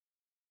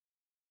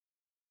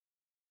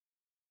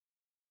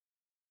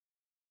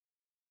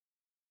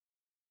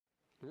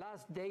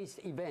last day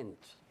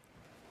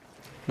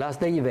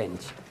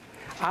events.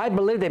 I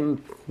believe that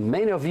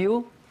many of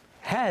you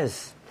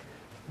has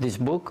this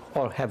book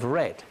or have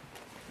read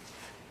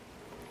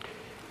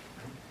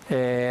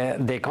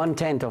the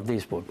content of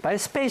this book, but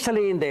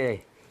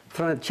especially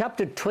from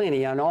chapter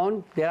 20 and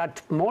on, there are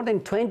more than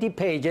 20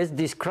 pages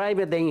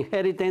describing the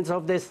inheritance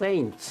of the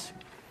saints.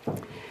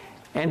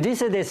 And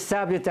this is the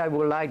subject I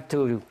would like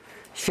to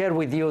share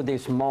with you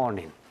this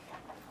morning.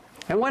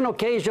 On one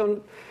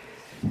occasion,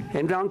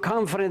 in one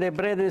conference, the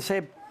brethren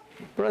said,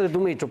 Brother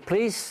Dumitru,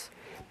 please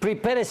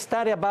prepare a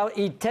study about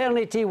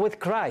eternity with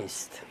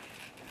Christ.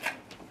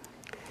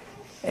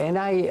 And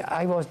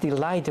I was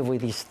delighted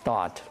with this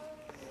thought,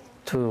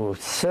 to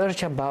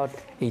search about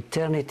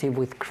eternity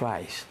with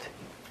Christ,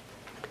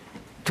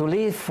 to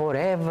live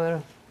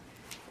forever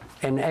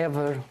and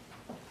ever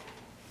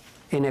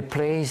in a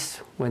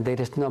place when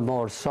there is no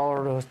more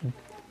sorrows,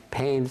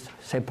 pains,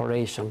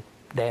 separation,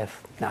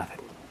 death, nothing.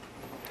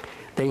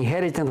 The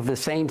inheritance of the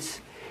saints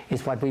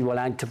is what we would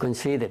like to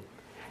consider.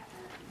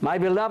 My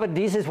beloved,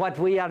 this is what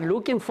we are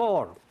looking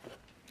for.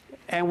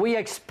 And we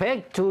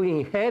expect to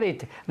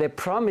inherit the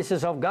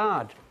promises of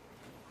God.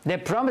 The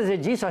promise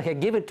that Jesus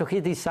had given to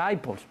his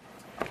disciples.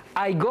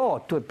 I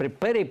go to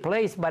prepare a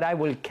place, but I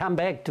will come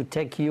back to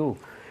take you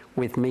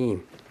with me.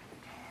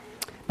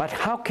 But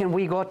how can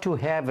we go to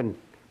heaven?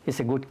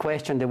 It's a good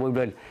question that we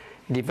will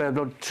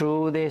develop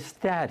through the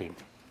study.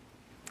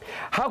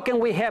 How can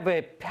we have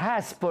a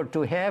passport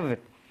to heaven?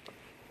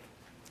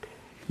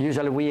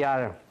 Usually we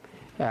are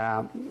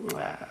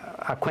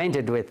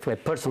acquainted with a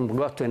person who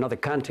goes to another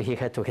country. He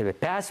had to have a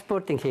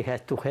passport, and he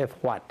had to have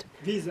what?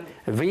 Visa.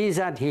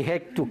 Visa. He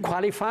had to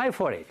qualify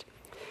for it.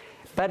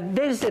 But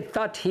there's a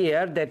thought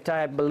here that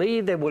I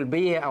believe that will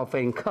be of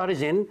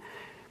encouraging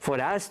for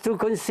us to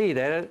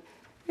consider,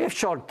 a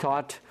short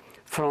thought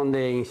from the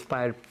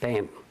inspired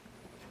pen.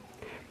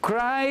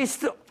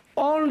 Christ,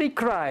 only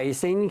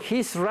Christ in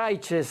his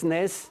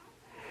righteousness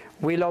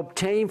will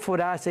obtain for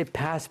us a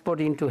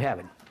passport into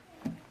heaven.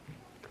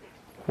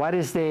 What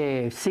is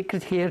the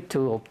secret here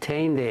to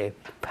obtain the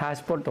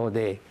passport or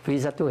the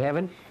visa to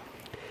heaven?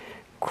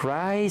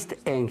 Christ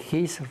and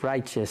his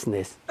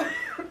righteousness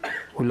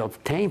will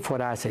obtain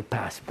for us a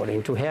passport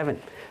into heaven.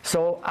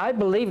 So I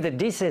believe that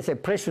this is a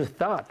precious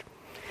thought.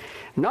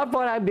 Not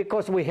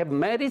because we have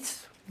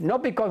merits,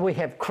 not because we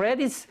have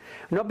credits,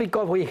 not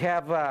because we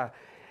have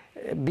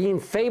been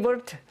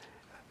favored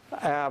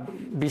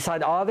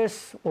beside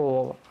others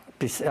or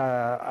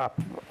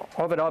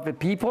over other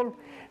people,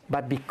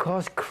 but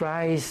because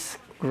Christ's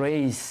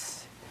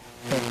grace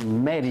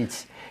and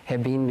merits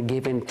have been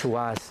given to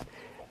us,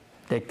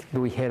 that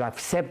we have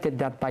accepted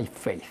that by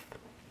faith.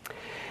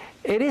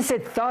 It is a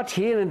thought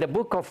here in the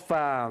book of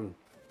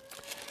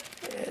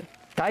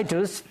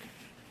Titus,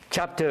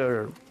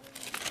 chapter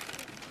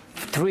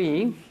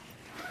 3,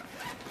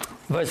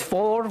 verse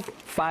 4,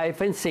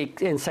 5, and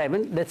 6, and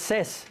 7, that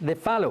says the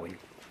following.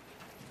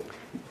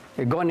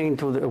 Going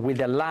into with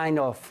the line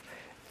of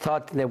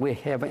thought that we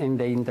have in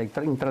the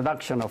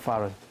introduction of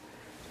our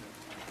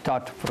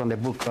thought from the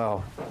book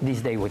of This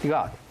Day with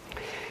God.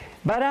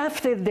 But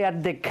after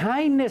that the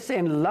kindness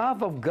and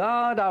love of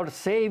God our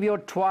Savior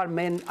toward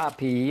men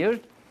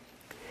appeared,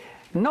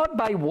 not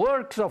by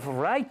works of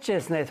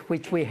righteousness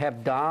which we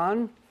have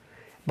done,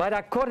 but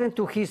according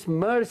to his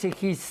mercy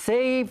he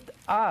saved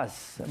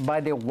us by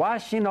the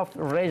washing of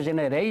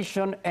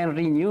regeneration and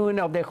renewing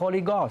of the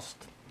Holy Ghost.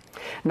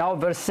 Now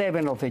verse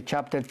 7 of the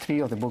chapter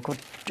 3 of the book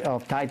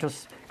of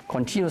Titus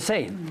continues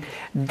saying,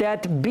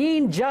 that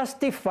being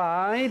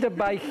justified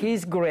by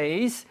his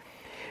grace,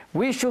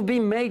 we should be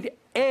made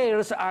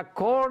heirs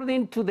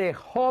according to the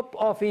hope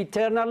of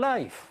eternal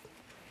life.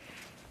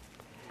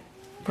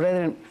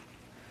 Brethren,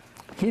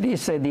 here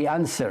is the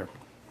answer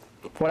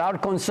for our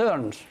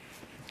concerns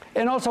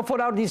and also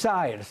for our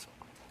desires.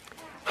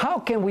 How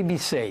can we be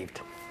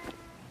saved?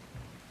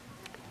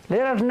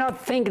 Let us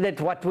not think that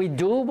what we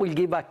do will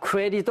give us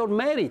credit or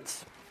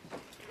merits,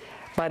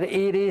 but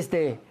it is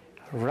the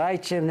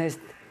righteousness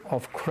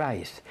of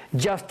Christ,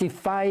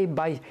 justified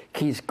by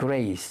his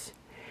grace.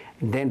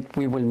 Then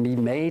we will be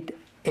made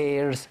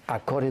heirs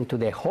according to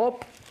the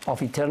hope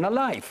of eternal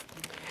life.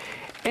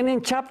 And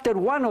in chapter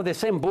 1 of the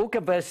same book,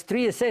 verse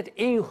 3, it said,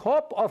 in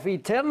hope of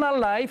eternal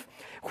life,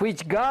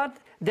 which God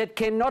that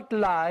cannot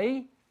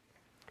lie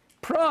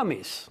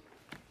promised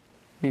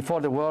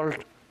before the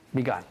world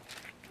began.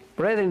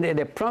 Brethren,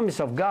 the promise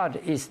of God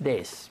is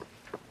this.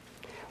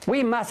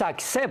 We must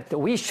accept,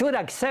 we should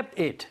accept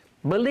it,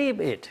 believe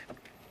it.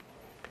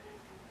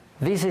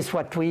 This is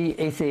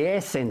is the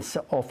essence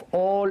of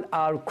all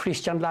our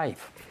Christian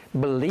life,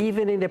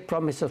 believing in the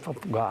promises of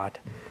God.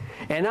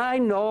 And I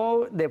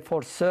know that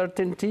for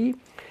certainty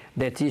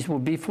that this will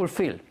be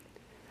fulfilled.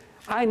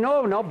 I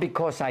know not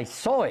because I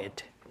saw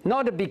it,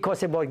 not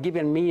because it was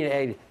giving me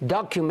a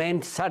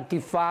document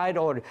certified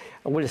or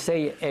I will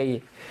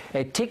say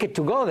a ticket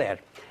to go there,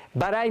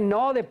 but I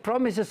know the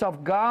promises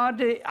of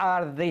God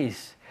are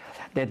these,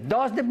 that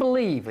those that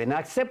believe and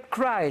accept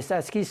Christ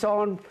as his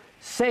own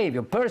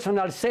Savior,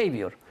 personal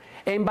Savior,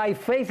 and by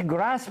faith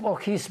grasp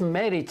of his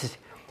merits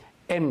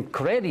and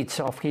credits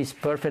of his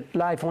perfect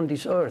life on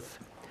this earth,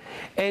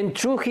 and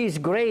through his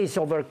grace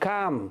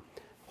overcome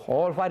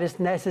all what is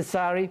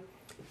necessary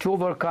to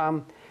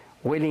overcome,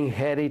 will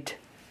inherit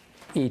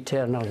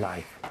eternal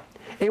life.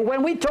 And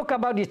when we talk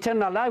about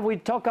eternal life, we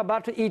talk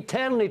about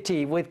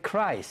eternity with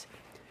Christ.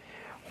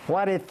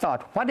 What a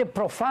thought, what a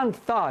profound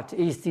thought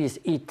is this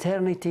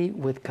eternity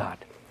with God.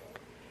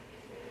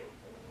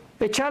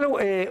 A child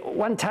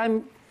one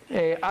time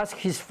asked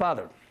his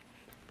father,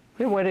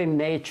 we were in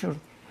nature,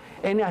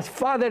 and his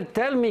father,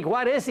 tell me,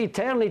 what is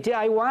eternity?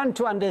 I want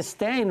to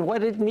understand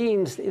what it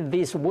means,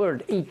 this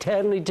word,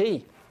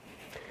 eternity.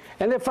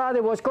 And the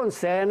father was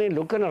concerned and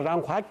looking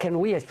around, what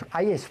can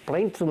I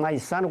explain to my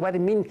son what it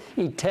means,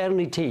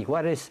 eternity?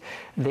 What is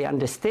the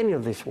understanding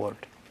of this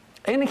word?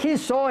 And he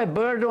saw a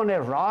bird on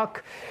a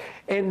rock,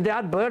 and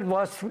that bird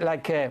was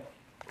like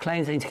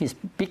cleansing his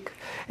beak,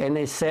 and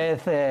he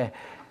said,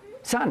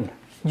 son,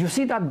 you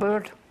see that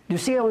bird? You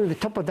see on the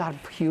top of that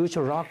huge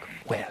rock?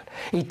 Well,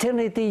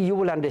 eternity you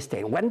will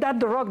understand. When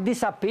that rock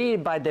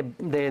disappeared by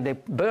the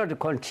bird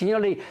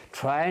continually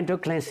trying to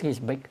cleanse his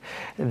beak,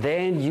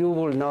 then you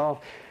will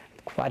know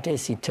what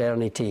is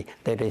eternity,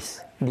 that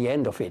is the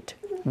end of it.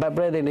 But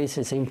brethren, this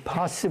is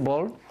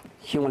impossible,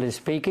 humanly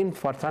speaking,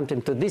 for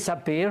something to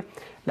disappear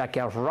like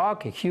a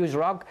rock, a huge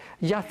rock,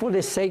 just for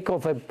the sake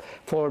of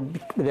for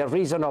the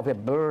reason of a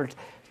bird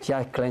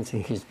just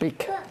cleansing his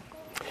beak.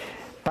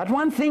 But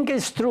one thing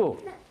is true.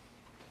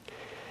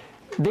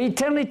 The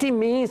eternity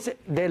means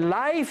the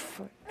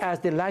life as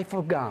the life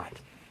of God.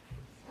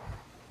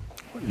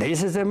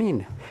 This is the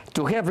meaning.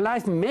 To have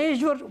life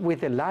measured with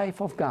the life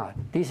of God.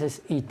 This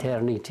is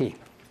eternity.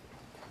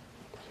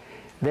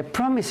 The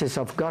promises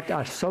of God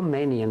are so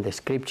many in the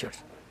scriptures.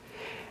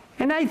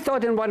 And I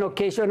thought on one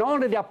occasion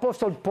only the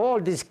Apostle Paul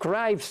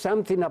described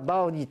something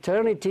about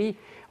eternity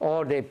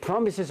or the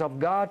promises of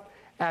God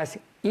as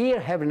ear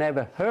have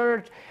never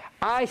heard,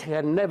 eyes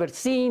have never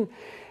seen.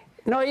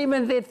 Not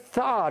even the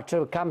thought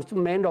comes to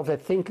men of the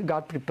thing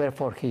God prepared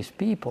for his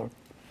people.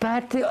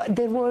 But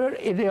there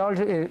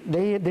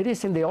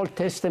is in the Old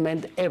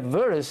Testament a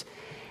verse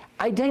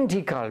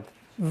identical,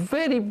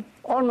 very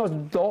almost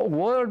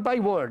word by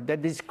word,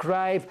 that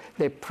describes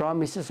the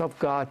promises of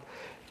God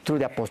through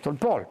the Apostle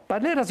Paul.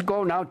 But let us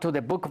go now to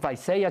the book of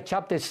Isaiah,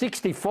 chapter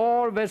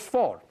 64, verse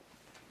 4.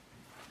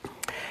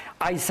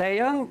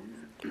 Isaiah,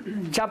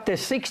 chapter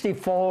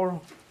 64,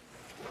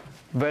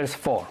 verse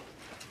 4.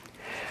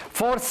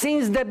 For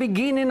since the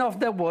beginning of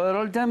the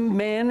world,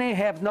 men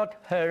have not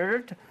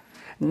heard,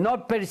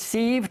 not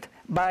perceived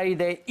by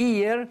the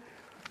ear,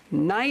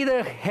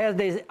 neither has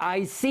the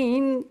eye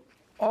seen,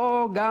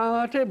 O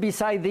God,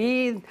 beside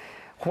thee,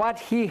 what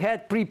he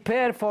had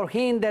prepared for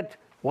him that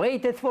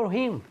waited for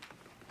him.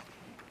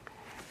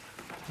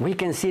 We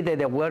can see that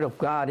the word of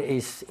God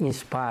is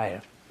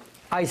inspired.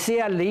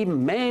 Isaiah lived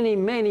many,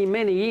 many,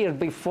 many years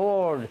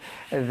before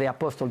the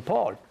Apostle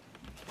Paul.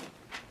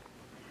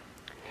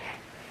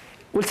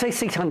 We'll say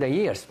 600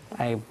 years.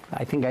 I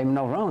think I'm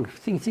not wrong.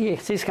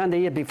 600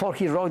 years before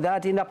he wrote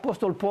that. In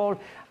Apostle Paul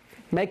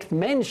makes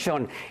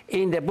mention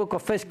in the book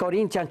of 1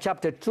 Corinthians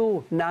chapter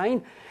 2,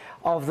 9,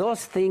 of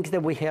those things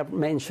that we have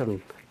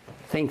mentioned.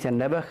 Things that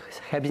never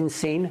have been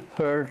seen,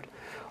 heard,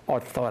 or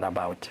thought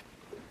about.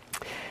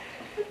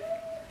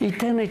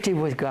 Eternity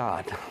with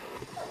God.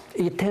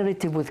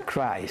 Eternity with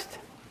Christ.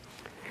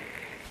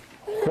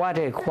 What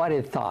a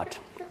thought.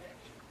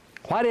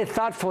 What a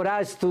thought for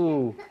us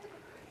to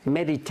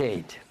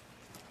meditate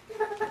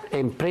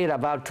and pray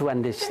about, to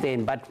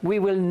understand, but we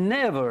will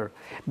never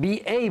be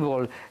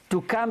able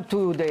to come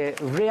to the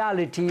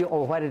reality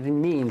of what it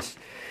means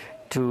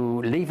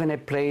to live in a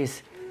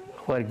place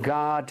where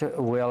God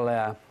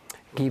will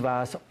give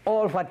us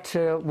all what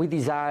we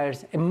desire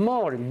and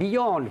more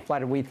beyond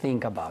what we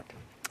think about.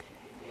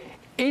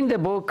 In the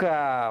book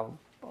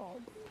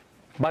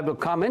Bible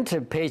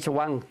Comment, page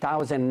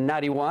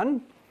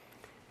 1091,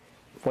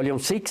 volume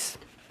 6,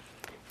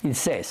 it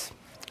says,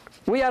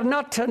 we are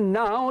not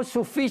now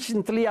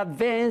sufficiently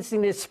advanced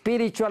in the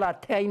spiritual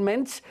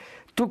attainments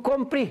to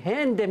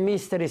comprehend the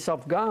mysteries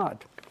of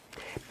God.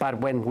 But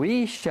when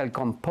we shall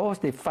compose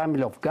the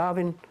family of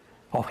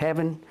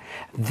heaven,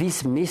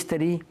 this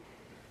mystery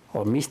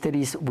or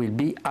mysteries will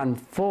be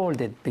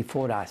unfolded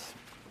before us.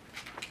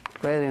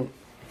 Brethren,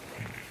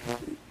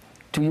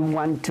 do you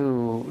want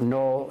to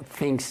know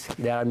things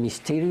that are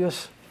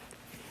mysterious?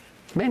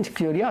 Man's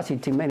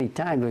curiosity many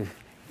times,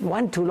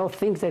 want to know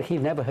things that he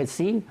never has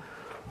seen,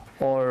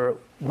 or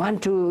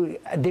want to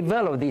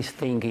develop this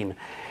thinking.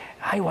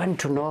 I want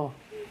to know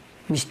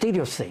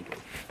mysterious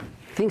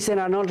things that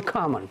are not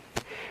common.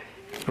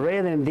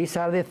 Rather, these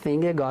are the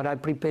things that God is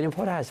preparing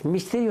for us.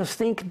 Mysterious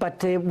things,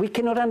 but we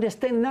cannot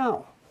understand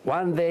now.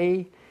 One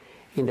day,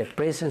 in the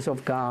presence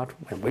of God,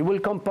 when we will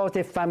compose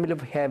the family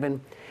of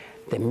heaven,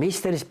 the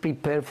mysteries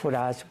prepared for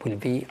us will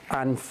be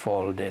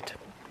unfolded.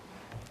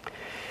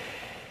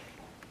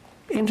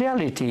 In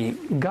reality,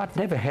 God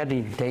never had the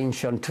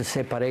intention to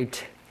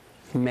separate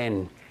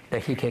men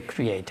that he had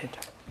created.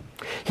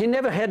 He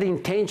never had the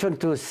intention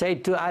to say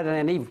to Adam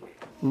and Eve,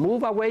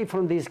 move away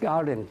from this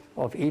Garden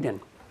of Eden.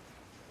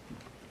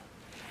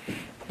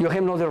 You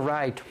have no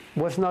right.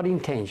 Was not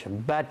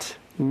intention, but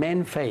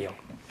men fail.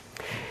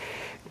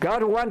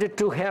 God wanted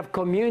to have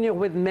communion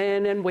with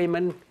men and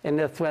women in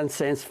that one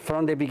sense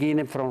from the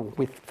beginning,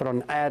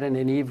 from Adam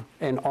and Eve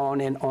and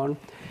on,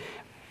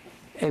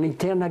 an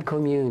eternal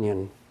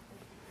communion.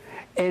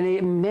 And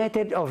a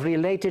method of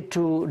related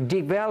to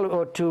develop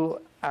or to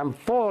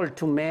unfold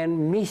to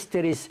man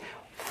mysteries,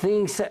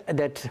 things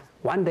that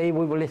one day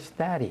we will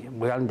study,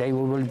 one day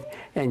we will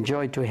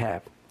enjoy to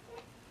have.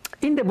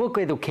 In the book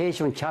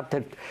Education,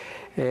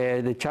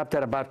 the chapter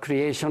about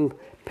creation,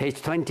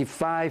 page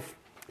 25,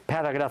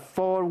 paragraph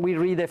 4, we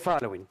read the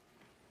following.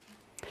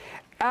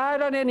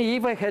 Adam and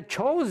Eve had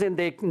chosen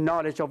the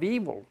knowledge of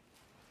evil.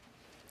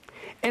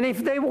 And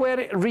if they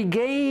were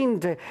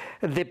regained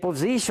the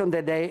position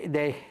that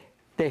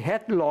they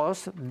had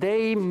lost,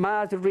 they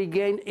must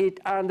regain it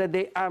under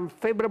the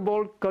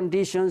unfavorable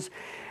conditions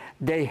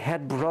they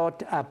had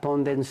brought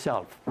upon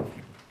themselves.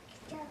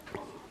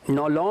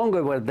 No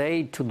longer were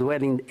they to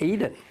dwell in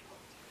Eden,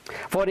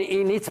 for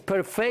in its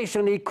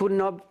perfection it could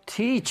not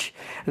teach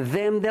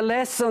them the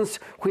lessons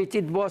which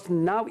it was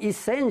now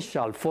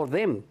essential for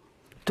them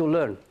to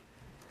learn.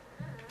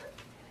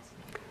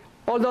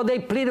 Although they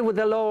pleaded with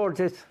the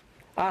Lord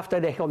after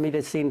they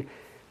committed sin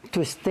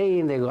to stay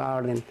in the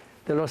garden,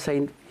 the Lord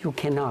saying, you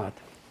cannot.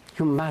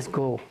 You must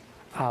go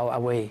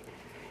away.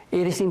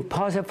 It is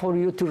impossible for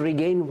you to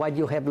regain what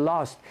you have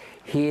lost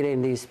here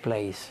in this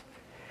place.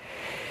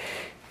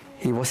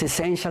 It was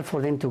essential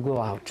for them to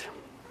go out.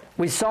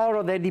 With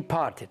sorrow they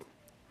departed.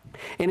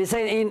 And he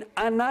said, in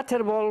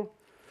unutterable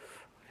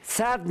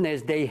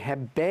sadness they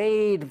have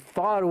bade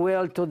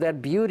farewell to their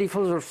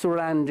beautiful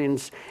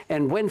surroundings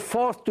and went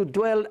forth to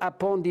dwell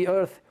upon the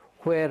earth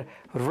where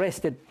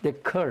rested the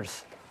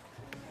curse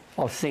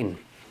of sin.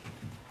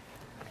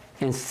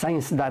 And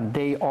since that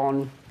day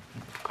on,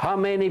 how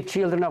many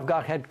children of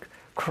God had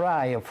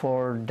cried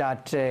for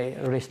that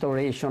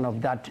restoration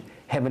of that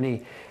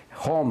heavenly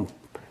home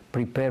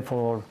prepared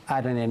for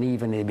Adam and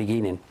Eve in the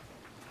beginning?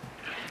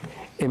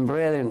 And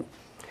brethren,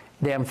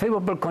 the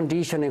unfavorable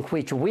condition in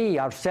which we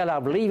ourselves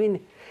are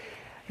living,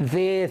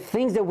 the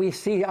things that we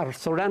see are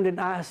surrounding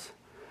us,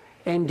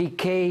 and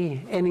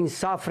decay and in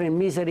suffering,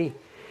 misery,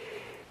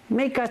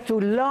 make us to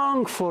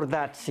long for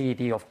that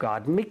city of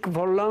God, make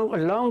for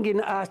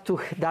longing us to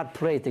that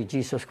place that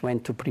Jesus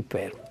went to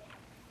prepare.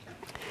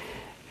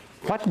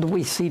 What do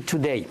we see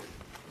today?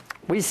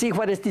 We see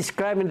what is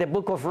described in the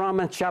book of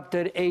Romans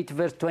chapter 8,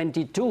 verse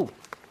 22.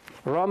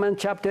 Romans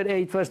chapter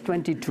 8, verse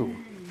 22.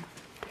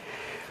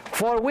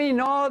 For we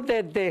know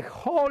that the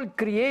whole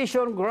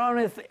creation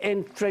groaneth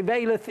and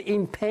travaileth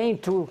in pain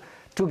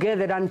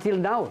together until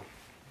now.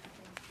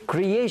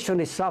 Creation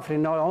is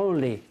suffering, not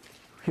only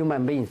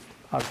human beings,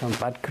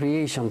 but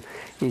creation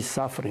is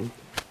suffering.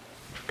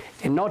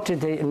 And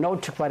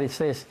note what it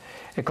says,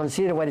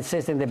 consider what it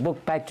says in the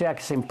book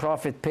Patriarchs and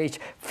Prophets, page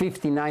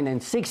 59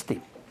 and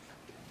 60.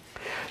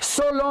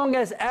 So long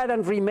as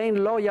Adam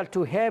remained loyal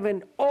to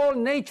heaven, all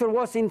nature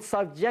was in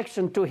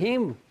subjection to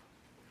him.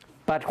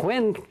 But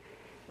when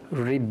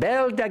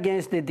rebelled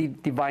against the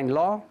divine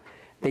law,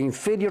 the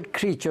inferior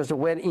creatures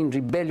were in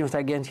rebellion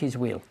against his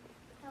will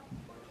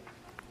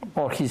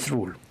or his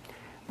rule.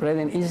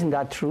 Brethren, isn't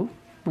that true?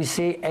 We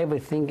see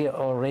everything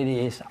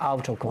already is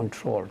out of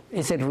control.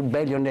 It's a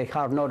rebellion they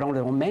have not only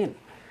on men,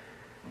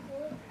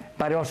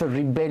 but also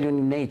rebellion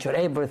in nature.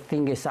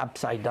 Everything is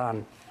upside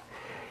down.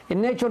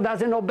 And nature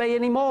doesn't obey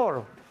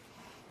anymore.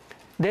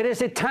 There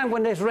is a time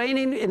when it's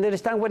raining, and there is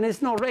a time when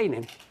it's not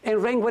raining.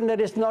 And rain when it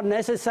is not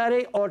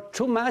necessary, or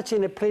too much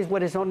in a place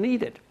where it's not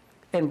needed,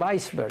 and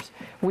vice versa.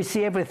 We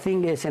see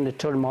everything is in a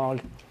turmoil.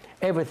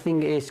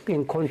 Everything is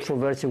in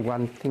controversy,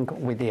 one thing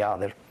with the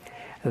other.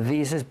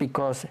 This is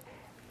because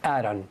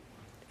Adam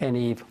and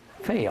Eve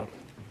failed.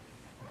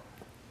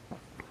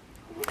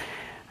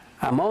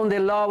 Among the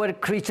lower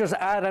creatures,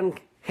 Adam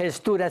has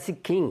stood as a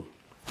king.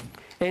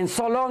 And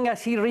so long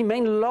as he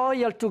remained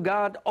loyal to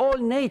God, all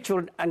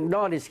nature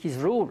acknowledged his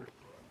rule.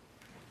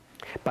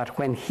 But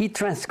when he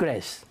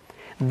transgressed,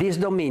 this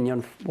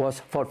dominion was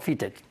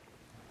forfeited.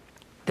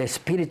 The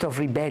spirit of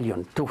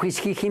rebellion, to which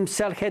he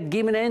himself had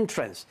given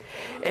entrance,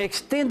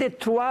 extended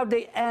throughout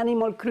the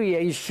animal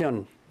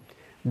creation.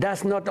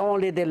 Thus not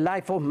only the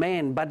life of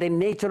man, but the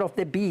nature of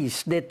the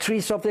beast, the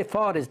trees of the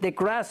forest, the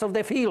grass of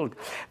the field,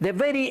 the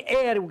very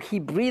air he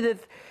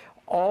breathed,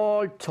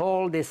 all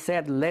told the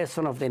sad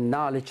lesson of the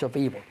knowledge of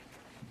evil.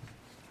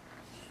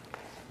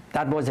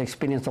 That was the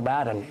experience of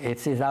Adam.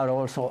 It is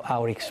also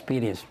our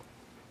experience,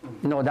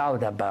 no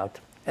doubt about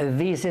it.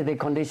 This is the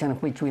condition in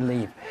which we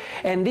live.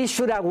 And this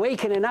should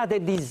awaken another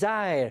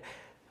desire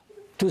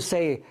to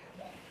say,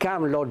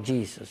 come, Lord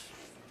Jesus,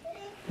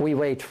 we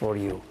wait for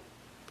you.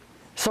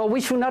 So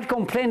we should not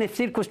complain if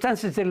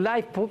circumstances in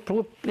life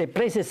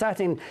places us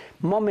in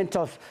moments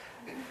of,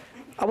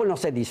 I will not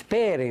say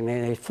despair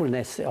in the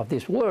fullness of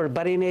this word,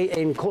 but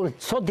in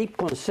so deep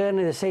concern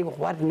and say,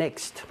 what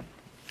next?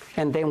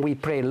 And then we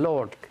pray,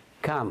 Lord,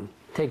 come,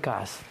 take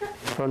us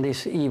from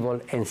this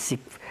evil and sick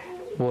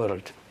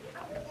world.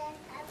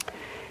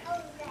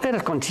 Let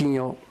us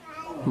continue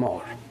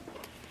more.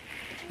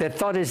 The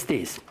thought is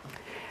this.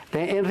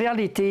 In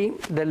reality,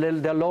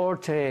 the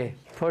Lord's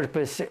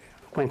purpose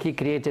when he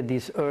created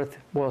this earth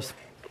was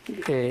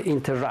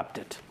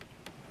interrupted.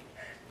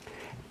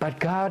 But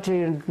God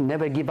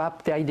never gave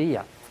up the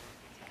idea,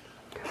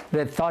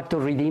 the thought to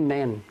redeem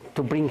man,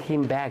 to bring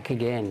him back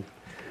again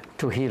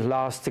to his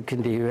lost,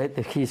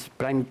 his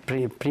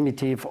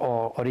primitive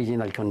or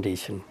original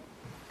condition.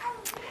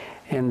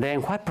 And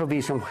then what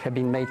provision have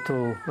been made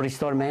to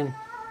restore man?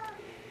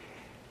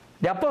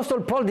 The Apostle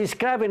Paul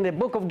described in the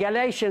book of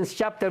Galatians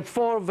chapter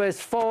 4,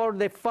 verse 4,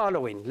 the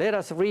following. Let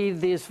us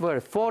read this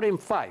verse, 4 and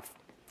 5.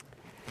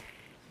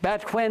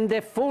 But when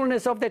the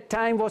fullness of the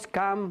time was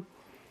come,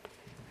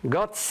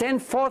 God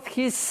sent forth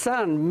his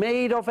Son,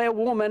 made of a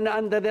woman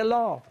under the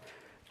law,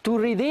 to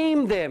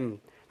redeem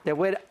them that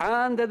were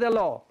under the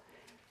law,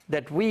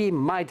 that we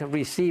might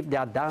receive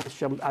the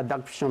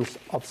adoptions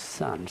of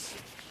sons.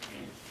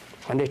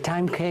 When the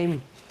time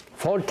came,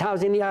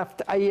 4,000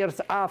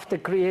 years after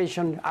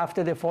creation,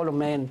 after the fall of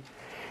man,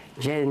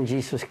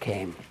 Jesus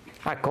came.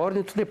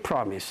 According to the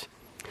promise,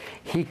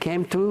 he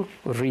came to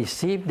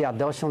receive the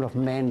adoption of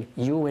men,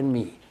 you and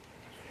me,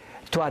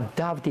 to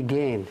adopt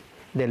again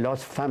the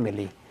lost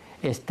family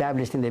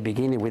established in the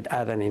beginning with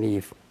Adam and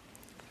Eve.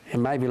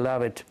 And my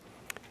beloved,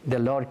 the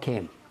Lord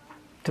came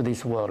to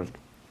this world.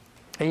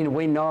 And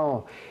we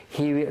know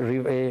he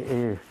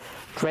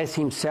dressed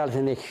himself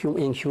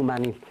in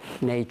human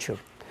nature.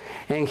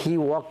 And he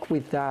walked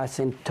with us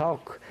and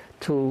talked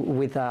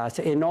with us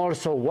and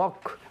also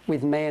walked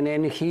with men.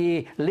 And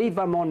he lived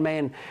among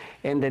men.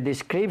 And the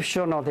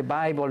description of the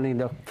Bible in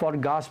the four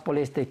Gospels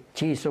is that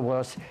Jesus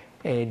was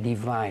a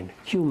divine,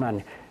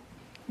 human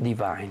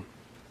divine.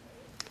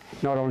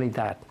 Not only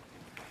that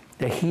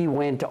he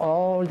went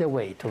all the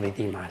way to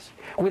redeem us,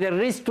 with a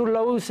risk to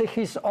lose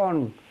his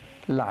own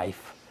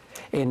life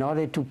in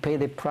order to pay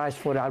the price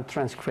for our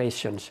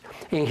transgressions.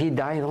 And he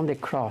died on the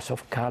cross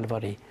of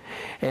Calvary.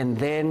 And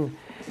then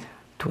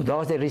to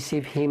those that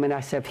receive him and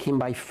accept him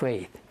by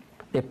faith,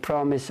 the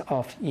promise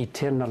of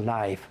eternal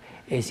life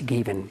is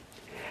given.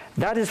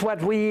 That is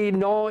what we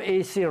know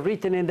is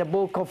written in the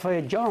book of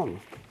John.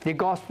 The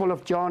Gospel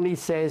of John, it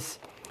says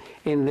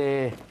in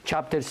the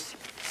chapter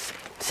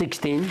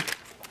 16,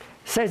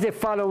 says the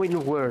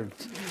following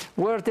words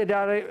that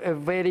are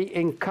very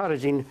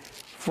encouraging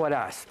for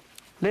us.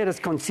 Let us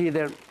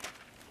consider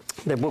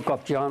the book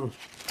of John,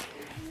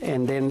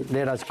 and then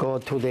let us go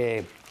to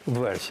the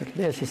verse.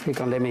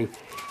 Let me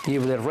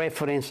give the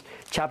reference,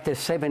 chapter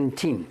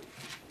 17,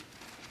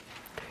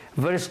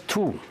 verse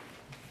 2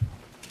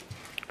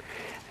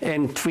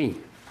 and 3.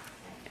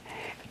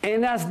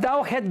 And as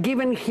thou hast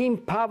given him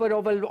power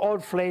over all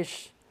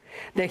flesh,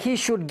 that he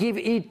should give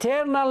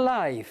eternal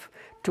life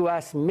to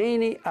as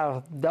many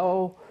as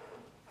thou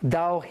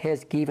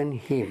hast given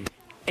him.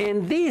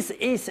 And this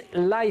is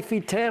life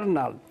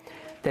eternal,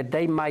 that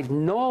they might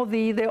know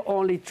thee, the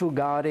only true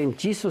God, and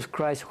Jesus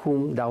Christ,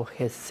 whom thou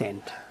hast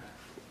sent.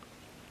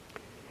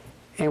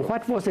 And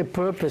what was the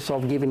purpose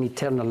of giving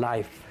eternal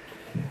life?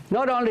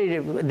 Not only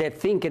the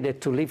thinking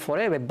that to live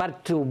forever,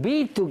 but to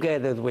be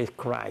together with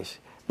Christ.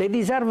 The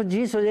desire of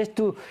Jesus is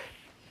to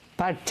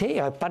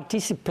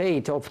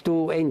participate, of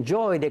to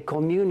enjoy the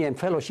communion,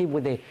 fellowship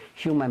with the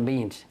human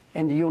beings.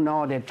 And you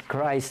know that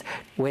Christ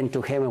went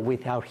to heaven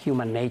without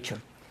human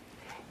nature.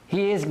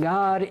 He is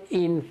God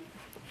in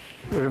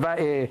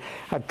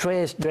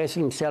dressed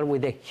himself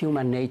with the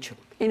human nature,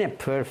 in a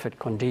perfect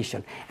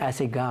condition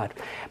as a God.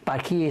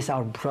 But he is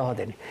our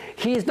brother.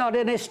 He is not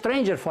a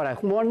stranger for us.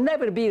 He will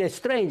never be a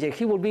stranger.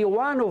 He will be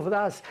one of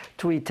us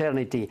to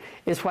eternity.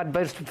 It's what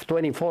verse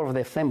 24 of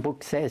the same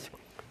book says.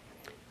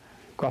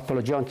 Gospel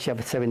of John,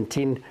 chapter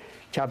 17,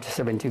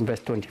 verse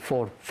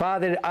 24.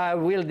 Father, I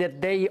will that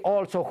they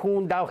also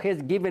whom thou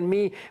hast given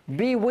me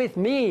be with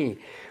me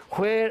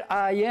where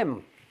I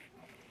am.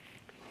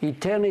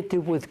 Eternity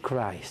with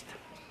Christ.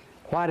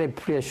 What a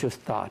precious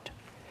thought.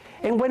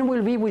 And when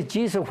we'll be with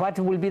Jesus, what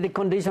will be the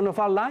condition of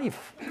our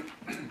life?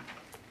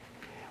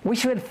 We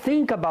should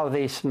think about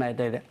this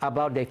matter,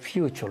 about the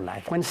future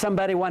life. When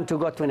somebody wants to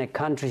go to a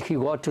country, he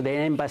go to the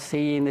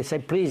embassy and they say,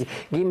 please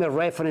give me a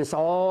reference,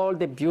 all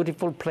the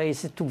beautiful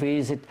places to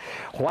visit.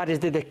 What is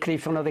the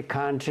description of the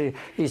country,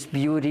 its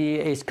beauty,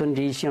 its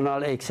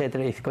conditional,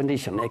 etc., its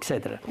condition,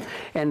 etc.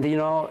 And you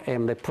know,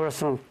 and the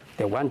person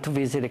that want to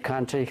visit a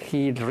country,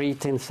 he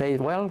reads and says,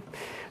 well,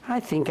 I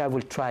think I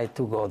will try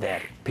to go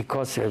there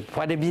because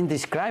what has been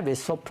described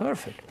is so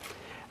perfect.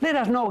 Let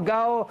us not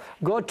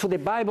go to the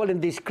Bible and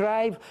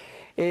describe,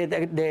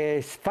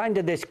 find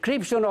the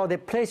description of the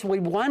place we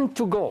want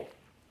to go.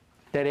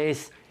 That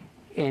is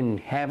in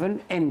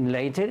heaven, and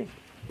later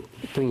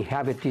to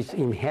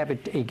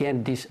inhabit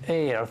again this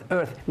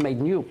earth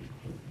made new.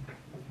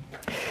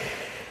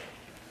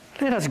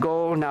 Let us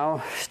go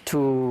now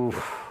to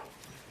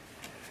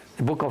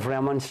the book of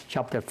Romans,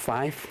 chapter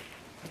 5,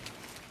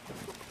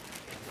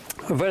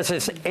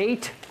 verses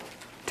 8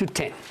 to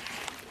 10.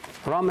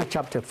 Romans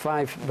chapter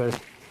 5, verse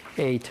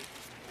 8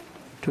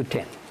 to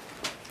 10.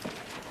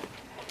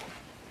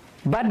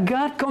 But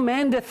God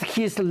commended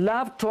his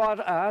love toward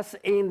us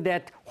in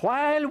that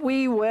while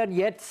we were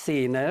yet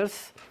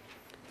sinners,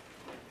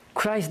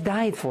 Christ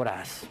died for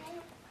us.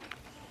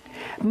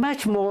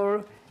 Much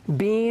more,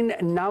 being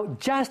now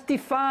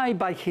justified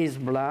by his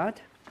blood,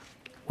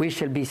 we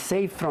shall be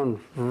saved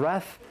from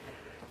wrath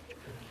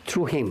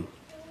through him.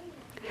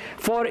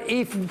 For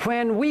if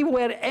when we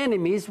were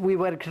enemies, we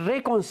were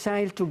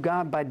reconciled to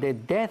God by the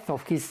death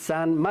of his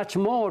Son, much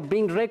more,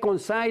 being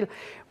reconciled,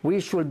 we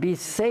should be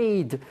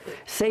saved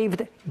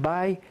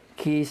by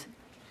his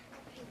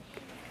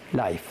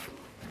life.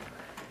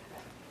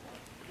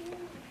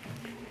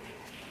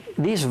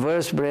 This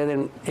verse,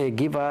 brethren,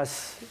 give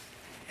us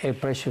a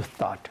precious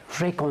thought.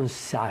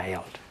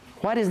 Reconciled.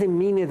 What is the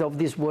meaning of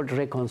this word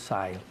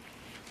reconcile?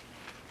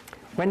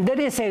 When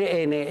there is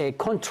a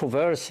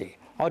controversy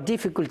or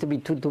difficulty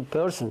between two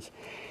persons,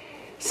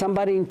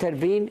 somebody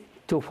intervene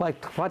to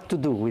what to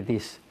do with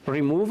this.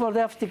 Remove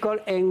the obstacle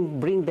and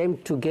bring them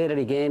together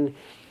again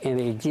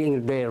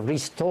and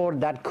restore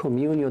that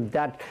communion,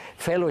 that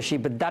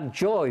fellowship, that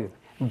joy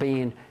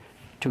being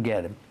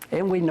together.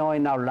 And we know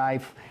in our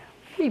life,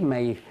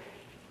 maybe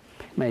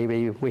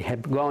we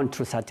have gone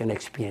through such an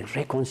experience,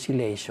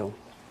 reconciliation,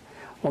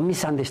 or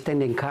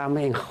misunderstanding come,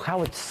 and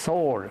how it's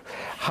sore,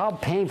 how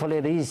painful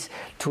it is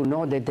to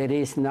know that there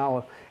is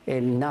now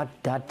not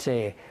that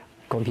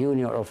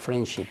communion or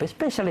friendship,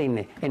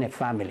 especially in a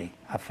family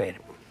affair,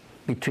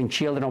 between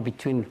children or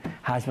between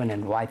husband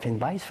and wife and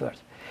vice versa.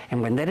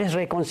 And when there is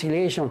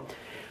reconciliation,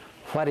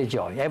 what a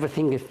joy.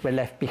 Everything is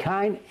left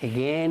behind.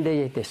 Again,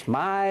 the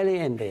smile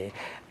and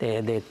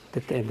the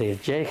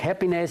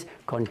happiness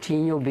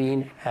continue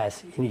being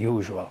as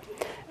usual.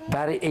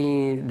 But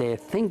the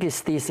thing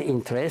is this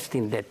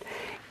interesting, that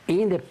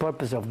in the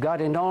purpose of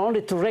God, and not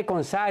only to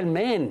reconcile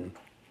men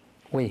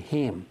with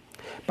him,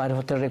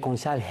 but to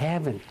reconcile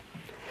heaven.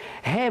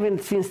 Heaven,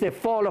 since the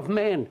fall of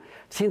man,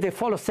 since the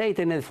fall of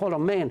Satan and the fall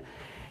of man,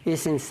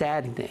 is in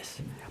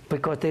sadness,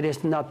 because there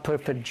is not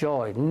perfect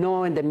joy,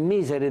 knowing the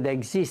misery that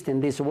exists in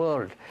this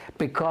world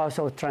because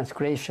of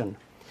transgression.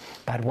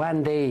 But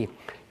one day,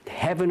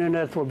 heaven and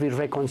earth will be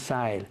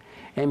reconciled,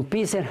 and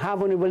peace and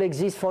harmony will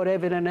exist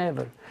forever and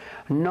ever.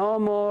 No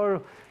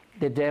more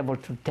the devil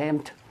to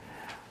tempt,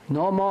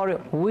 no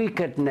more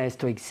wickedness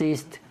to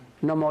exist,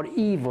 no more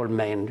evil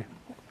men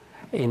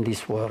in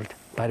this world,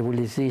 but will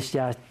exist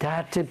just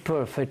that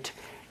perfect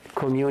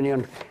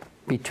communion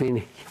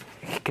between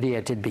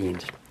created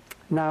beings.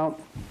 Now,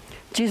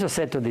 Jesus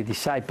said to the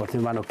disciples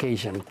on one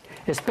occasion,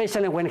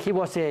 especially when he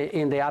was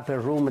in the upper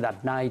room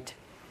that night,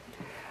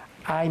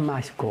 I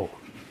must go.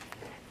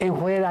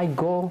 And where I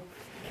go,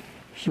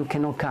 you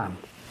cannot come.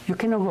 You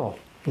cannot go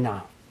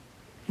now.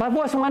 But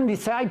was one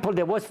disciple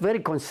that was very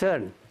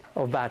concerned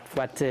about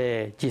what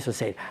Jesus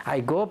said. I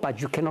go, but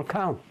you cannot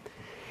come.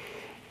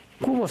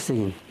 Who was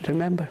he?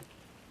 Remember?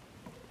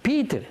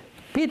 Peter.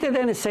 Peter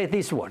then said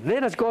this word.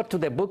 Let us go to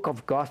the book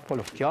of Gospel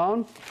of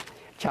John,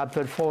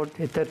 chapter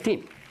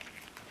 13.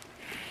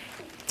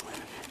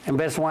 In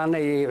verse 1,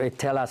 it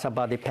tells us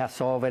about the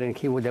Passover, and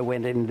they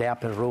went in the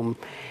upper room,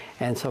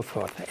 and so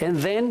forth. And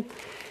then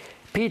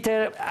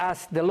Peter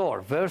asked the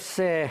Lord,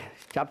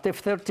 chapter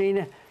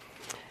 13,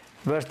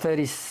 verse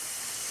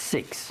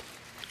 36.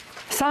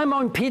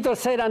 Simon Peter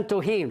said unto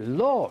him,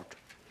 Lord,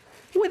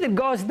 whither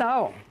goest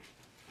thou?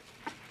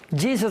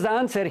 Jesus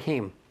answered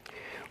him,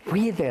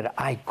 whither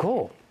I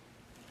go,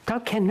 thou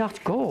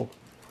cannot go,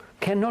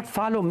 cannot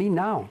follow me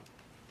now,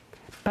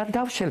 but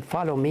thou shalt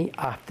follow me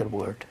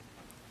afterward.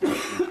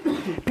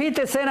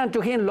 Peter said unto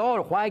him,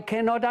 Lord, why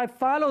cannot I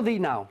follow thee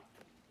now?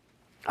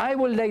 I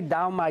will lay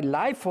down my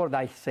life for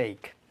thy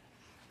sake.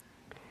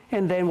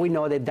 And then we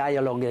know the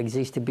dialogue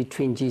existed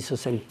between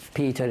Jesus and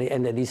Peter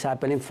and the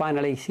disciple. And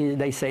finally,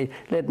 they say,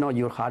 let not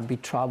your heart be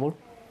troubled.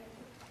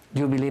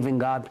 You believe in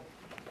God,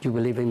 you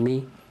believe in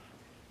me.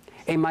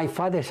 In my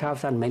Father's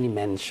house are many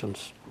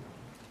mansions.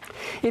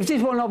 If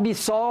this will not be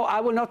so, I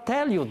will not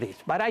tell you this.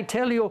 But I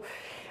tell you,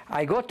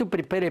 I go to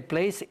prepare a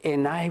place,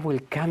 and I will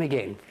come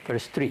again,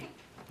 verse 3,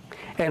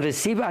 and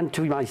receive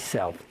unto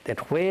myself,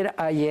 that where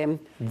I am,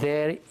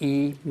 there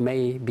ye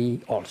may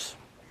be also.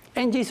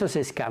 And Jesus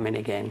is coming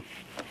again.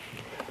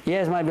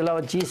 Yes, my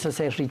beloved, Jesus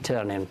is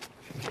returning.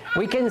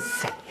 We can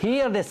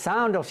hear the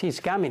sound of his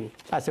coming,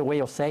 as a way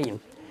of saying.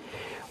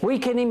 We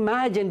can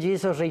imagine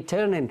Jesus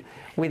returning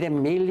with the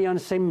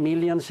millions and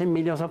millions and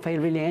millions of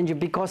heavenly angels,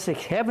 because the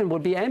heaven will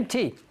be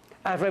empty.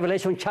 As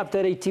Revelation chapter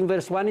 18,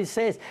 verse 1, it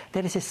says,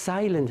 there is a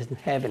silence in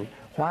heaven.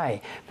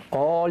 Why?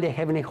 All the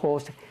heavenly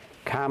hosts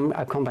come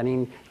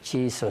accompanying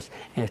Jesus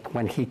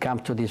when he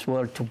comes to this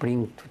world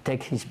to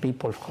take his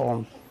people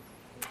home.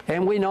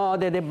 And we know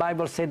that the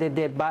Bible said that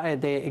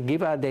they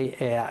give us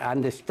the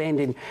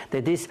understanding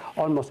that this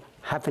almost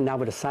half an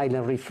hour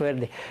silence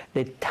referred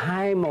the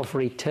time of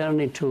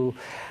returning to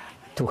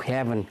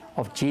heaven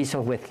of Jesus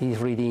with his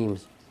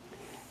redeemed.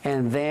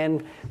 And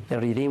then the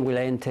redeemed will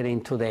enter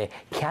into the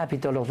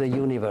capital of the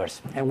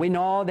universe. And we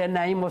know the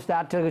name of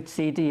that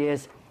city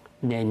is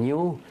the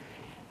New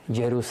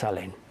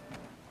Jerusalem.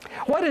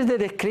 What is the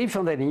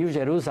description of the New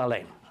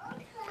Jerusalem?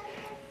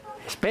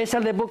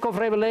 Especially the book of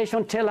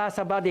Revelation tells us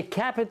about the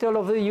capital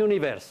of the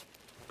universe.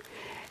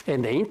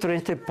 And the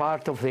interesting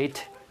part of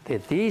it,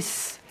 that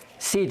this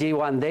city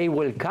one day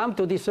will come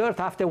to this earth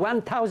after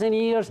 1,000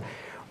 years,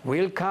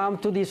 will come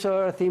to this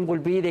earth and will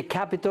be the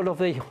capital of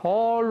the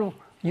whole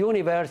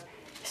universe,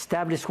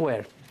 established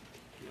where?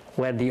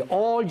 Where the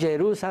old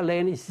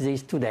Jerusalem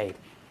exists today.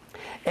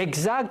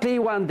 Exactly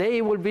one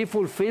day will be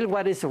fulfilled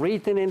what is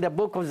written in the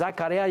book of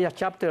Zechariah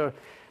chapter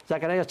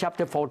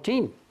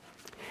 14.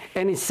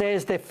 And it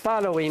says the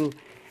following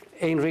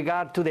in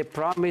regard to the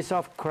promise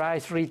of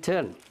Christ's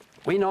return.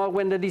 We know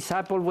when the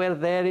disciples were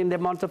there in the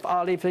Mount of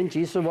Olives and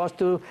Jesus was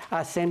to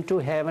ascend to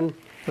heaven,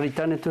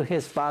 returning to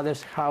his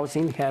Father's house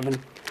in heaven.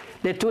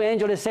 The two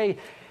angels say,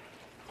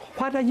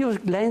 what are you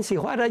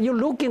glancing? What are you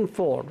looking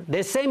for?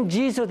 The same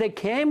Jesus that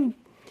came,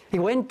 he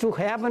went to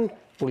heaven,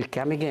 will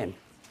come again,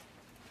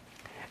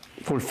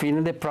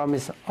 fulfilling the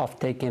promise of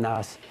taking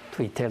us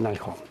to eternal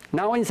home.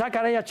 Now in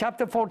Zechariah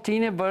chapter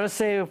 14 and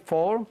verse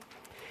 4,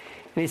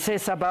 it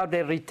says about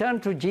the return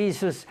to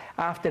Jesus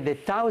after the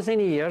 1,000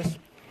 years,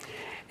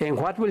 and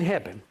what will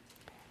happen.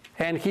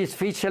 And his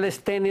feet shall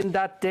stand in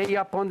that day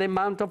upon the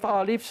Mount of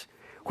Olives,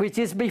 which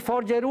is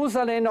before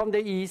Jerusalem on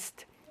the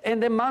east.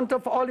 And the Mount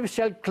of Olives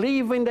shall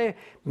cleave in the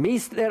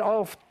midst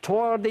thereof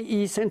toward the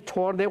east and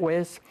toward the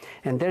west.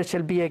 And there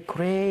shall be a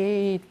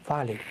great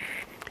valley,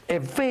 a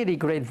very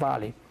great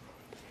valley.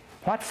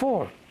 What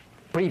for?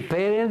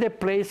 Preparing the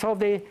place of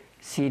the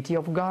city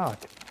of God.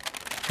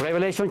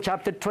 Revelation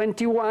chapter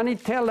 21,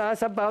 it tells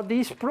us about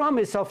this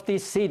promise of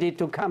this city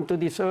to come to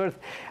this earth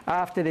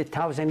after the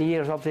 1,000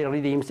 years of the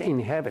redeemed in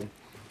heaven.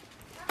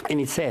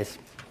 And it says,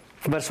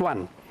 verse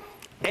 1,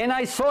 and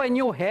I saw a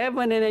new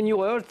heaven and a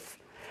new earth,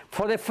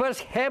 for the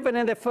first heaven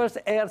and the first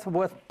earth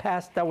was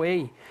passed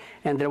away,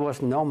 and there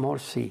was no more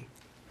sea.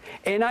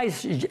 And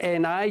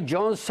I,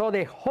 John, saw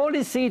the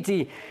holy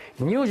city,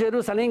 New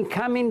Jerusalem,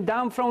 coming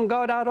down from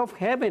God out of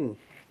heaven.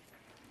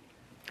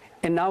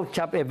 And now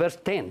verse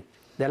 10.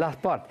 The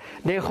last part.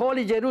 The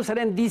holy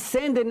Jerusalem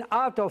descending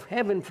out of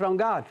heaven from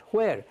God.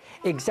 Where?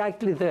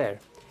 Exactly there,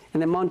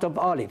 in the Mount of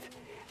Olives.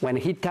 When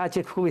he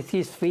touched with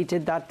his feet,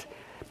 that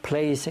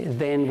place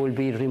then will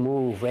be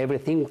removed.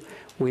 Everything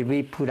will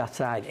be put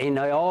aside. And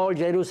all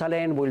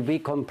Jerusalem will be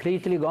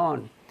completely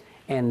gone.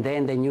 And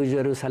then the New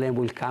Jerusalem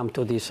will come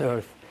to this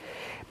earth.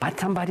 But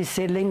somebody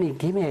said,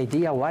 give me an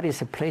idea what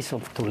is a place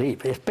to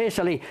live.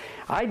 Especially,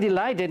 I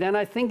delighted, and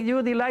I think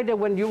you delighted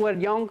when you were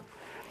young,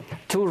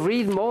 to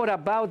read more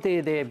about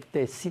the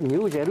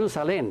New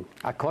Jerusalem,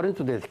 according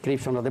to the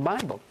description of the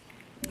Bible.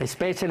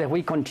 Especially if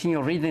we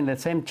continue reading the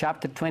same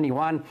chapter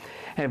 21,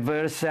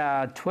 verse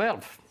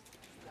 12.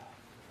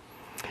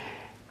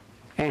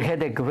 And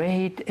had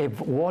a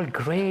wall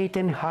great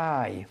and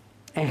high,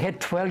 and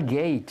had 12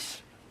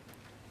 gates.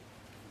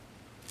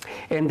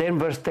 And then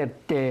verse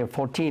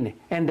 14,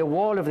 and the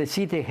wall of the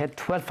city had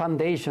 12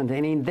 foundations,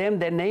 and in them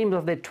the names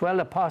of the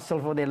 12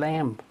 apostles of the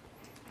Lamb.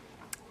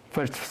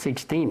 Verse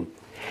 16.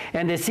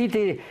 And the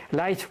city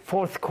lies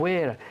 4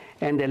 square,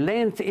 and the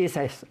length is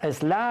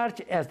as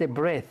large as the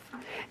breadth.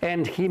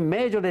 And he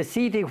measured the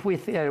city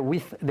with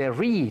the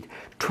reed,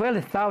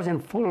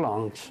 12,000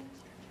 furlongs.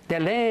 The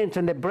length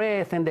and the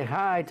breadth and the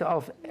height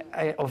of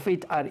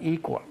it are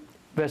equal.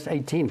 Verse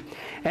 18.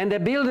 And the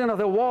building of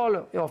the wall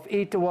of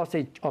it was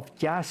of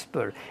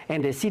jasper,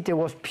 and the city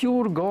was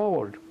pure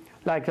gold,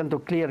 like unto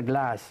clear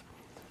glass.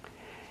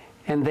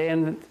 And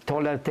then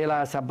tell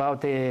us about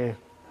the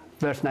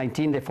verse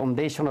 19, the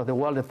foundation of the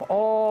world of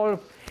all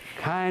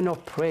kind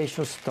of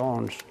precious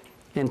stones.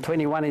 And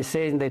 21, it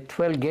says the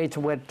 12 gates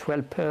were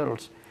 12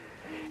 pearls,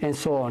 and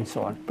so on and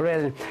so on.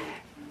 Brethren,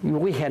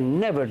 we had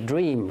never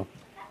dreamed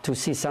to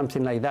see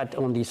something like that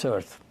on this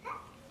earth.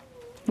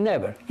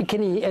 Never.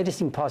 It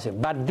is impossible.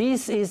 But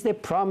this is the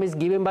promise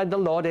given by the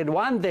Lord, that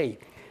one day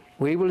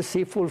we will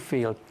see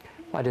fulfilled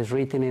what is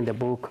written in the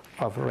book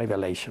of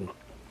Revelation.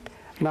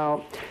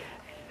 Now,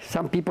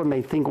 some people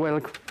may think,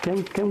 well,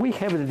 can we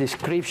have the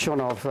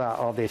description of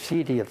the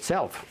city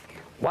itself?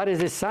 What is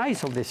the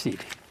size of the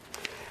city?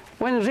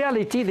 When in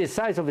reality, the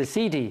size of the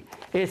city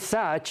is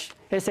such,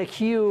 it's a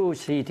huge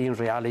city in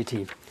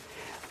reality.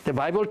 The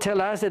Bible tells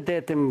us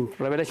that in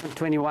Revelation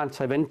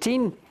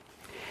 21:17,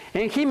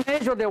 and he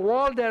measured the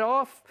wall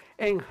thereof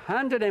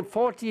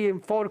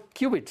 144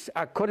 cubits,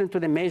 according to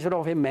the measure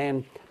of a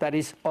man, that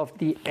is, of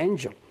the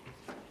angel.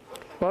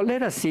 Well,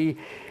 let us see.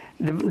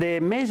 The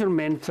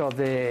measurement of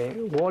the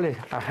wall is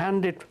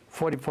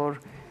 144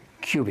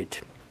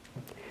 cubits.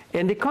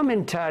 In the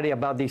commentary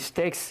about this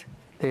text,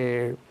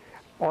 the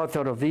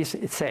author of this,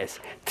 it says,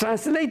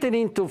 translated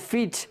into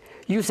feet,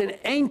 using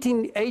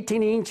 18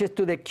 inches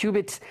to the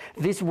cubits,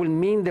 this will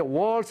mean the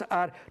walls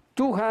are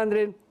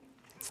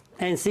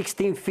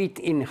 216 feet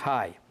in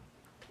high.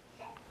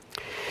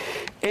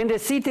 And the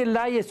city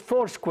lies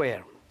 4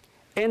 square,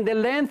 and the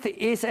length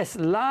is as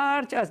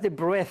large as the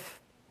breadth.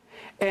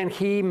 And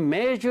he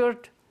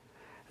measured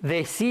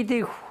the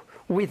city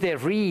with a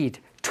reed,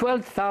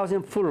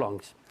 12,000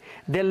 furlongs.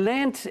 The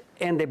length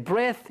and the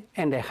breadth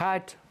and the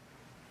height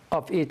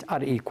of it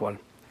are equal.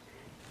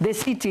 The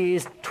city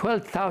is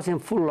 12,000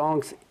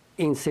 furlongs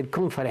in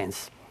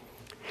circumference.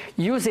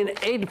 Using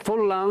 8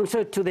 furlongs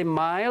to the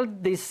mile,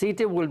 this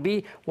city will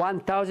be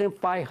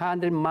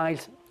 1,500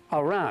 miles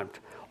around,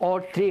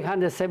 or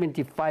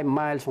 375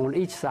 miles on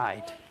each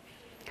side.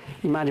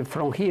 Imagine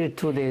from here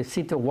to the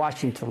city of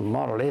Washington,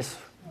 more or less,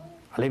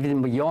 a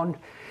little bit beyond,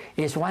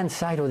 is one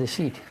side of the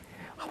city.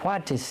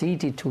 What a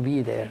city to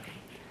be there.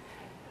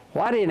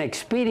 What an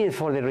experience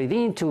for the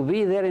redeemed to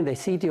be there in the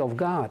city of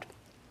God.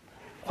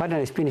 What an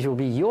experience will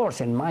be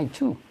yours and mine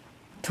too,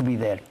 to be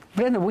there.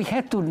 Brethren, we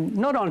have to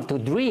not only to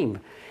dream,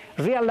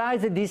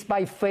 realize that this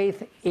by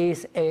faith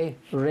is a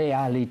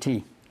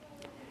reality.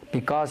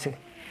 Because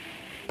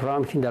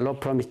promising the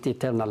Lord promised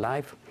eternal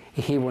life,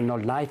 He will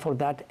not lie for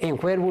that.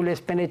 And where will we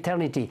spend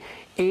eternity?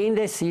 In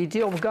the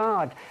city of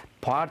God.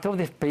 Part of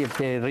the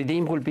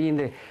redeemed will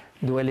be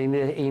dwelling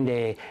in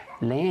the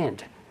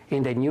land,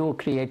 in the new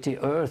created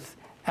earth.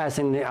 As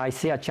in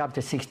Isaiah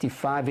chapter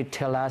 65, it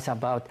tells us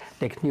about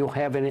the new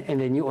heaven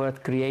and the new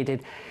earth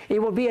created. It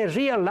will be a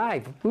real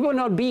life. We will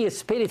not be a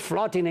spirit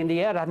floating in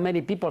the air as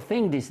many people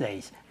think these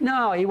days.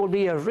 No, it will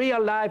be a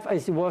real life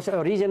as it was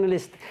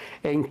originally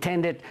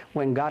intended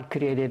when God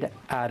created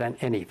Adam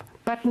and Eve.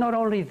 But not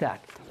only that,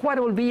 what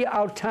will be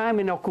our time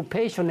and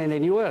occupation in the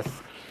new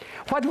earth?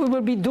 What we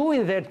will be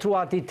doing there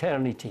throughout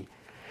eternity?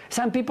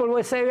 Some people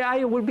will say,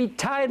 I will be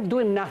tired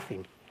doing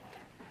nothing.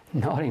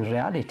 Not in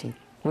reality.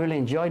 We'll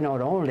enjoy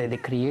not only the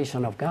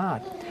creation of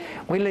God,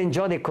 we'll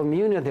enjoy the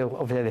communion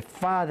of the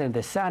Father, and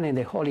the Son, and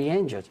the holy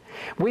angels.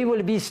 We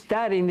will be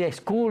studying the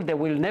school that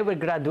will never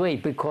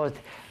graduate because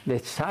the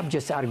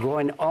subjects are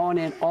going on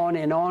and on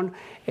and on,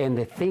 and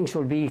the things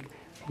will be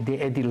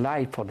a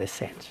delight for the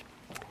saints.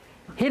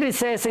 Here it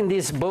says in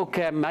this book,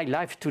 My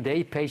Life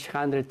Today, page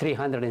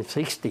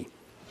 360,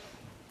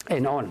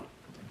 and on.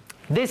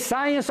 The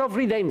science of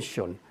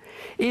redemption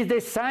is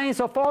the science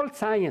of all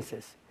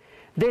sciences.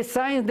 The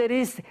science that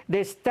is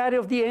the study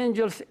of the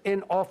angels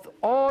and of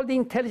all the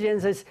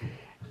intelligences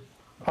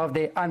of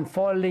the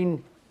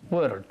unfolding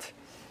world.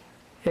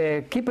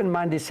 Keep in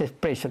mind this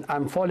expression,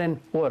 unfolding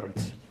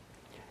worlds.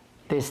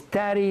 The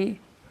study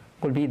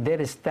will be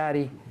their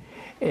study,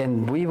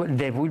 and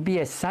there will be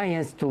a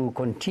science to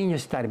continue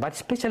study, but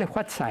especially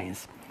what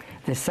science?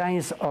 The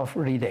science of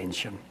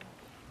redemption.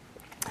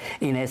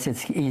 In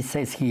essence, he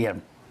says here,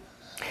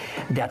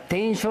 the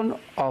attention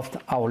of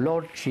our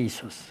Lord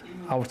Jesus,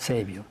 our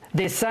Savior.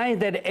 The science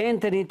that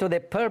entered into the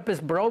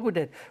purpose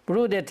brooded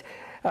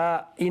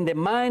in the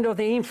mind of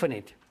the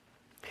infinite.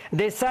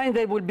 The science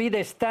that will be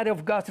the study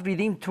of God's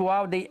redeemed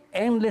throughout the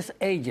endless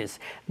ages.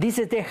 This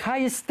is the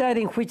highest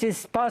study in which it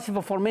is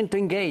possible for men to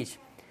engage.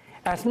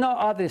 As no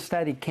other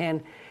study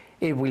can,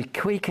 it will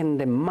quicken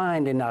the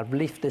mind and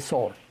uplift the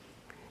soul.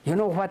 You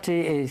know what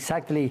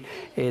exactly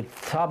a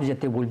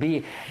subject will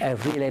be? A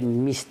really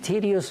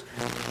mysterious.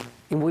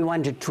 And we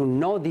wanted to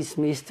know this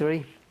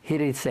mystery.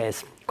 Here it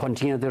says,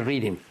 continue the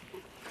reading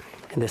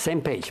in the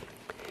same page.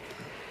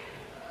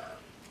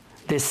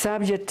 The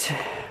subject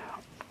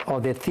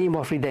of the theme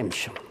of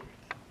redemption.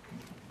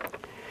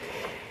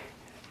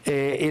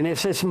 And it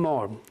says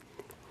more.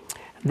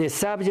 The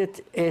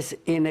subject is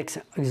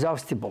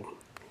inexhaustible.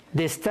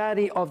 The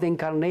study of the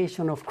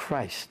incarnation of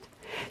Christ.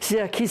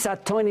 His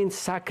atoning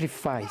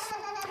sacrifice.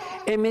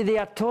 A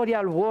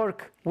mediatorial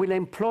work will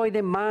employ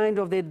the mind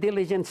of the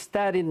diligent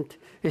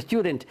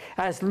student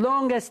as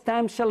long as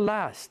time shall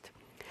last.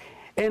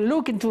 And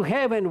look into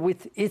heaven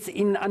with its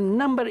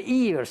unnumbered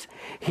ears,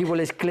 he will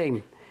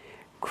exclaim,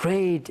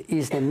 great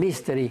is the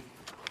mystery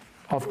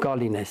of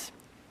godliness.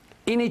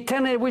 In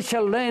eternity we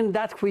shall learn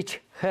that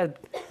which had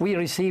we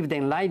received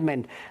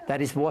enlightenment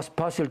that it was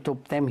possible to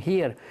obtain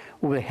here.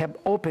 We will have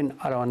opened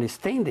our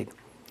understanding.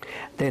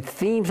 The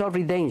themes of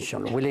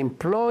redemption will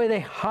employ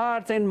the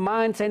hearts and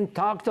minds and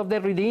thoughts of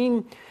the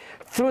redeemed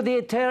through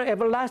the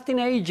everlasting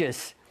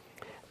ages.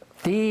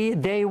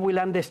 They will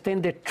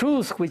understand the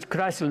truth which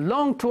Christ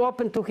longed to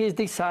open to his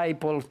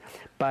disciples,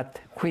 but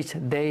which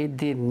they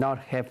did not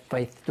have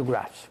faith to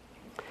grasp.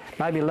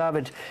 My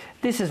beloved,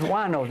 this is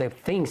one of the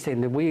things that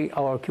we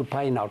are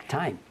occupying our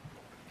time.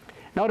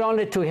 Not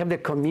only to have the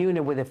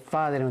communion with the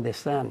Father and the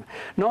Son,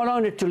 not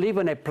only to live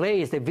in a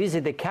place, to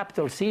visit the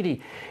capital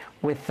city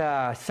with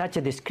such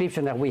a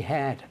description that we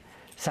had,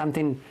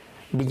 something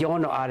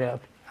beyond our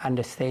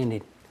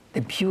understanding,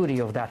 the beauty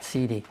of that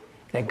city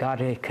that God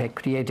had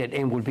created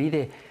and will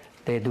be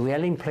the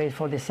dwelling place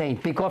for the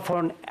saints. Because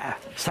from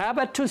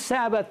Sabbath to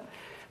Sabbath,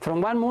 from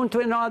one moon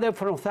to another,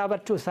 from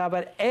Sabbath to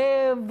Sabbath,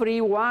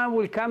 everyone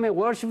will come and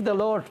worship the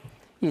Lord.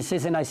 It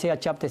says in Isaiah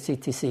chapter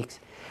 66.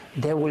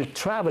 They will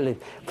travel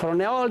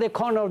from all the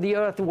corners of the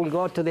earth, will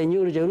go to the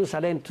New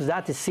Jerusalem, to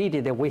that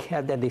city that we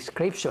have the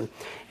description.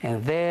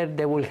 And there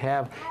they will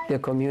have the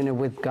communion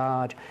with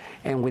God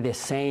and with the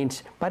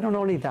saints. But not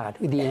only that,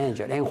 with the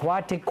angels. And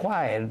what a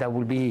choir that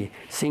will be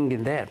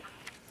singing there.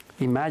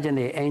 Imagine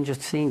the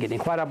angels singing.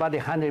 And what about the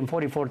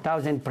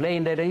 144,000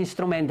 playing their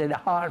instruments and the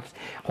harps?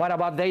 What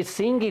about they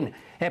singing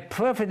a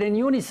perfect in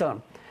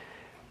unison?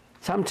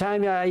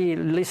 Sometimes I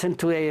listen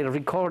to a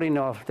recording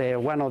of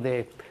one of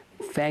the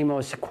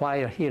famous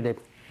choir here, the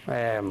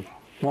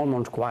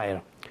Mormon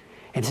choir.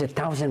 And it's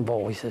 1,000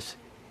 voices.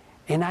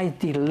 And I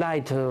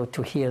delight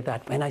to hear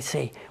that. And I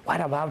say, what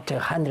about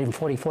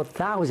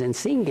 144,000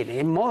 singing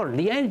and more,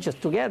 the angels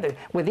together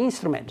with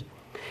instruments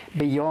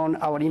beyond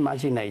our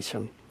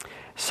imagination.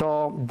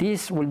 So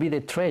these will be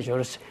the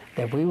treasures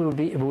that will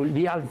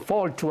be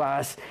unfold to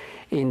us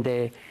in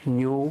the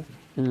new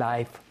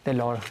life the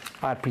Lord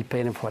are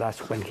preparing for us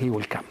when He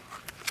will come.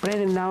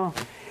 Brethren, now,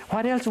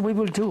 what else we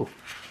will do?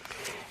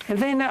 And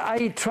then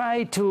I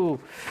try to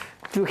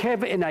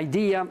have an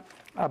idea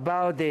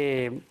about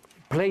the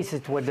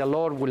places where the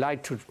Lord would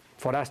like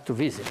for us to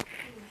visit.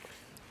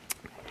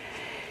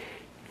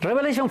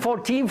 Revelation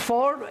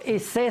 14:4, it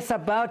says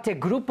about a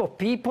group of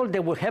people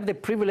that will have the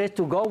privilege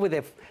to go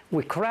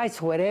with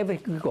Christ wherever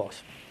He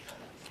goes.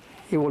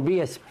 It will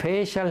be a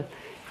special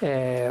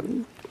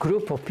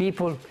group of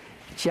people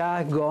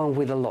just going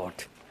with the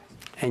Lord.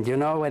 And you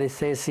know what it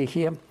says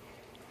here?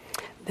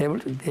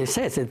 It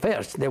says in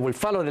verse, they will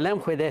follow the Lamb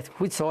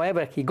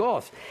whithersoever He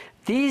goes.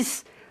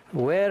 These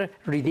were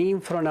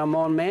redeemed from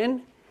among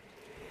men.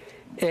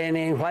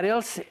 And what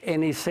else?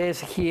 And it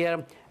says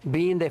here,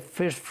 being the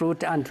first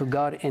fruit unto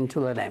God and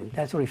to the Lamb.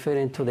 That's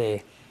referring to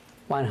the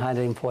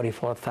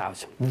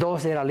 144,000.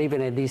 Those that are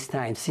living at this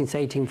time, since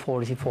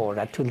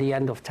 1844, to the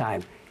end of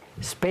time.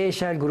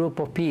 Special group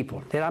of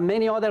people. There are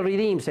many other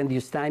redeemed in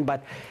this time,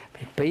 but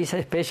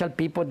special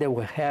people that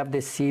will have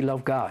the seal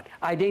of God.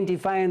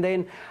 Identifying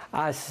them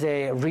as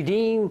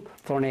redeemed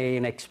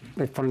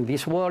from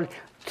this world,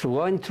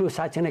 going through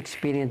such an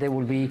experience, they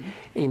will be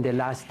in the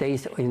last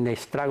days in the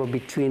struggle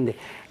between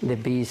the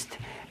beast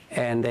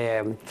and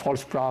the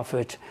false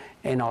prophet,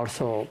 and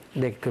also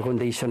the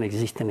condition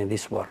existing in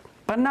this world.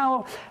 But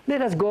now,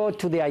 let us go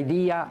to the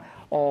idea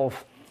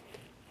of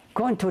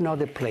going to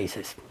other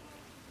places.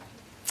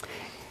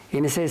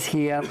 And it says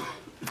here,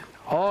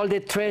 all the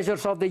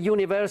treasures of the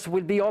universe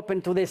will be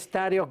open to the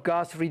study of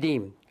God's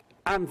redeemed.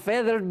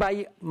 Unfeathered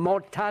by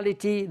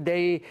mortality,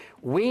 they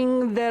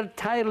wing their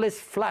tireless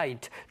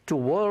flight to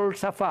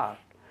worlds afar.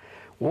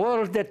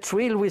 Worlds that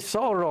thrill with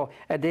sorrow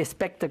at the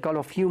spectacle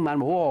of human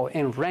woe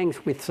and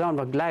ranks with song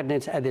of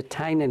gladness at the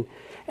tidings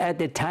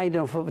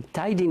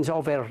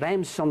of a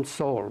ransomed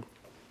soul.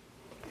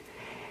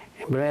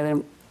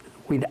 Brethren,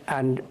 with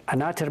an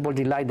unutterable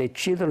delight, the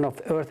children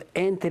of earth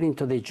enter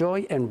into the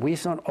joy and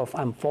wisdom of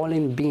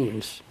unfallen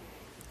beings.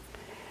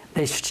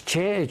 They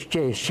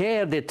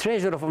share the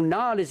treasure of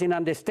knowledge and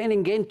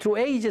understanding gained through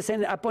ages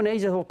and upon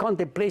ages of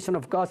contemplation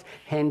of God's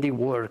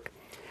handiwork.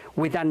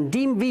 With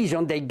undimmed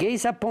vision, they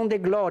gaze upon the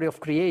glory of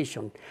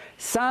creation.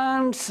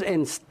 Suns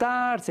and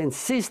stars and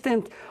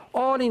systems,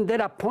 all in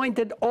their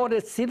appointed order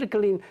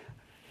circling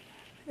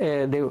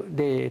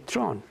the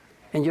throne.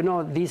 And you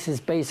know, this is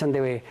based on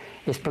the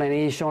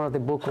explanation of the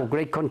book of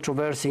Great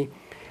Controversy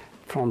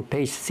from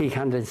page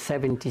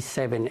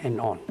 677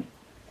 and on.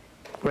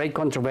 Great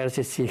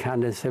Controversy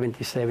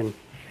 677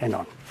 and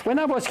on. When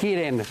I was here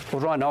in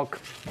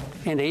Roanoke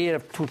in the year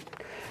of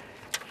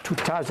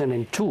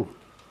 2002,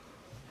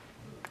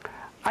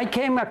 I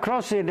came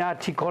across an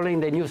article in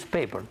the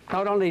newspaper,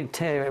 not only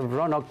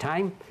Roanoke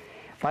Times,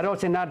 but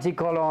also an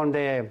article on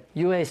the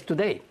U.S.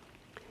 Today.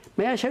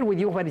 May I share with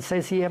you what it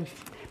says here?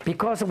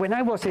 Because when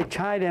I was a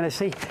child and I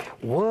say,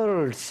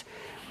 worlds,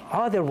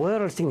 other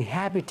worlds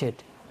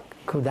inhabited,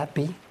 could that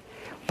be?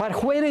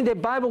 But where in the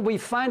Bible we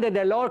find that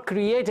the Lord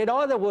created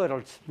other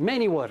worlds,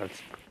 many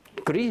worlds.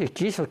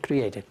 Jesus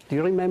created. Do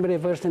you remember a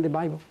verse in the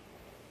Bible?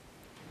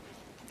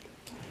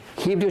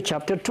 Hebrews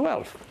chapter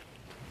 12.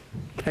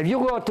 If you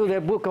go to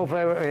the book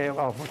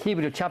of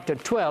Hebrews chapter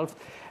 12,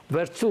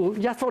 verse 2,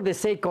 just for the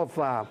sake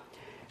of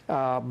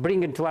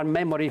bringing to our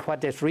memory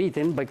what is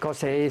written,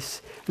 because it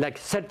is like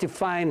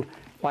certifying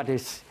what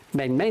is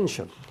been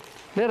mentioned.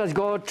 Let us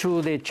go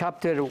to the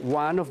chapter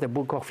 1 of the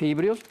book of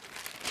Hebrews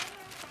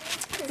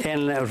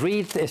and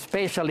read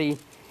especially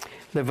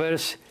the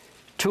verse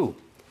 2.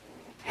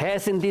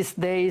 Has in these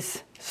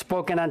days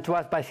spoken unto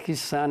us by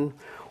his Son,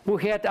 who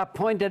had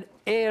appointed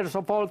heirs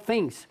of all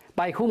things,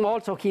 by whom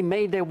also he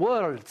made the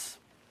worlds.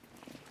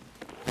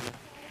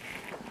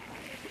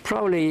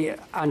 Probably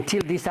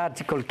until this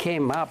article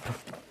came up,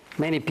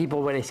 many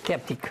people were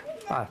skeptic.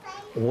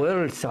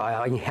 Worlds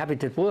are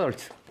inhabited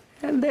worlds.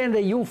 And then the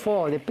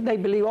UFO, they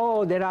believe,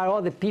 oh, there are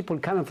other people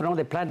coming from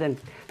the planet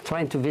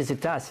trying to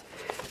visit us.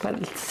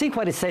 But see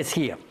what it says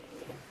here.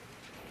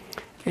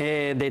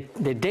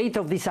 The date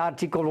of this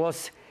article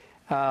was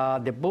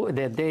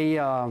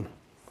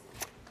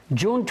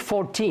June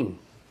 14,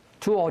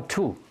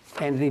 2002.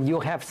 And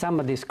you have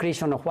some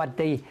description of what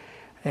they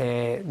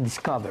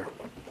discovered.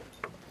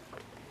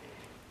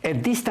 A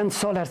distant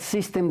solar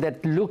system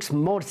that looks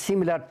more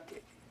similar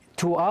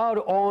to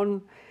our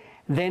own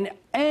than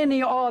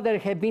any other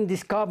had been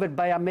discovered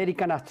by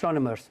American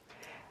astronomers,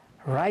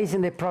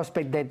 raising the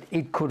prospect that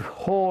it could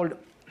hold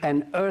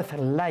an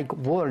Earth-like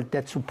world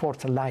that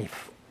supports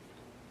life.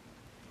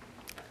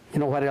 You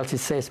know what else it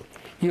says?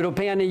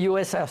 European and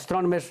U.S.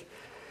 astronomers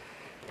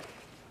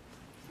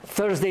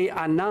Thursday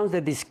announced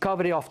the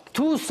discovery of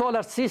 2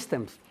 solar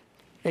systems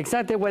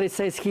exactly what it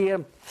says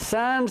here,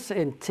 suns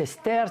and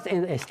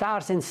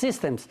stars and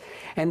systems.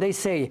 And they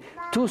say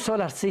 2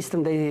 solar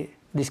systems they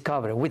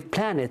discover with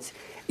planets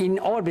in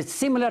orbit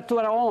similar to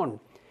our own.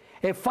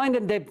 And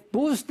finding that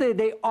boost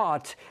the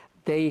Earth,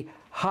 they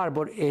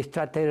harbor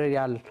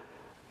extraterrestrial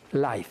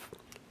life.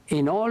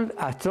 In all,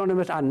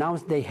 astronomers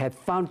announced they have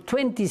found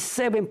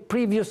 27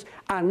 previous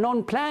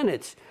unknown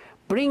planets,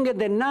 bringing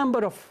the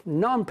number of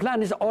known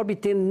planets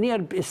orbiting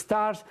nearby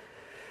stars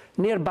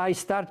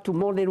to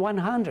more than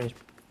 100.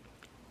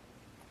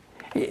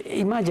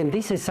 Imagine,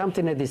 this is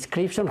something, a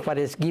description what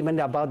is given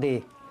about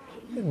the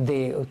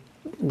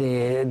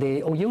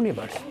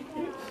universe.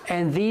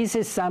 And this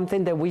is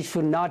something that we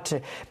should not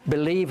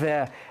believe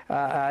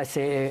as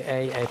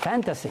a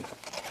fantasy.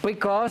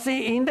 Because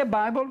in the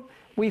Bible,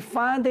 we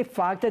find the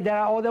fact that there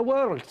are other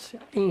worlds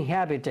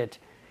inhabited.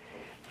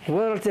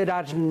 Worlds that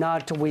are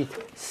not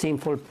with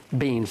sinful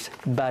beings,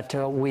 but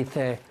with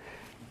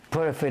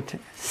perfect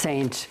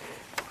saints,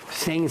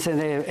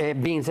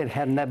 and beings that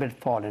have never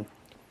fallen.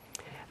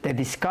 The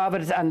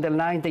discoveries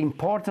underline the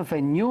importance of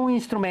a new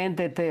instrument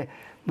that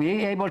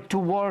we are able to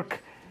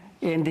work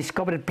in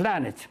discovered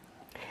planets.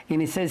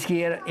 And it says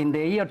here, in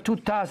the year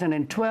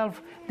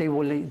 2012, they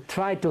will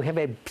try to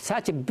have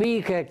such a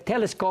big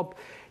telescope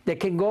that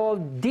can go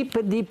deeper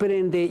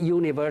in the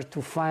universe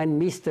to find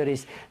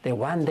mysteries that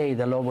one day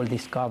the Lord will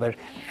discover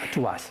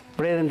to us.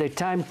 Brethren, the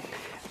time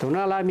do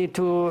not allow me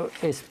to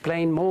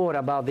explain more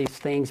about these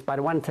things, but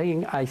one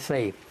thing I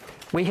say,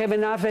 we have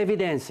enough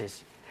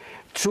evidences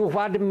through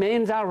what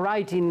men are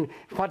writing,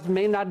 what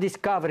men are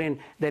discovering,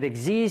 that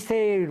exists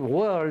a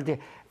world,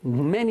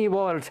 many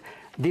worlds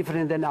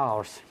different than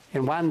ours.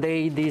 And one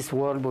day this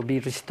world will be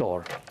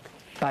restored.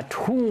 But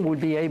who will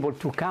be able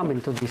to come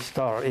into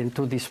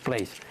this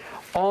place?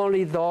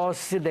 Only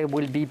those that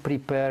will be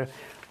prepared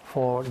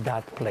for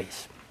that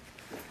place.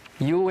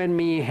 You and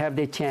me have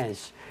the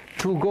chance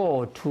to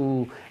go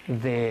to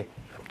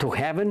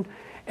heaven,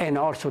 and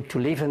also to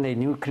live in the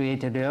new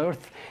created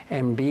earth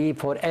and be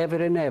forever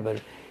and ever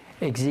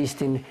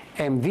existing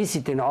and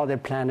visiting other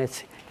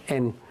planets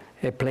and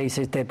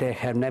places that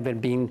have never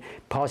been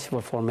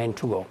possible for men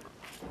to go.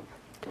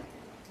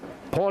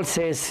 Paul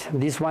says,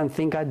 this one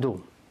thing I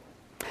do,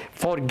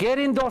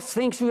 forgetting those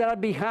things which are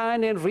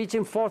behind and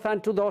reaching forth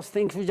unto those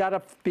things which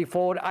are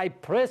before, I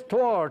press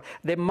toward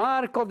the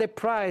mark of the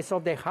prize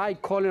of the high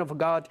calling of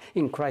God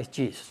in Christ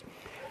Jesus.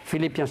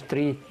 Philippians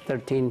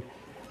 3:13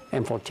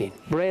 and 14.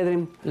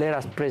 Brethren, let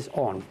us press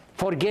on,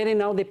 forgetting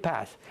now the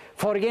past,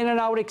 forgetting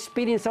our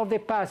experience of the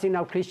past in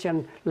our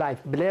Christian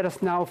life. Let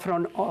us now,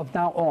 from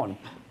now on,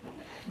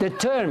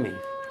 determine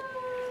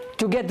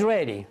to get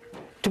ready,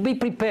 to be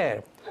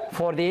prepared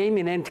for the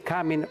imminent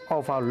coming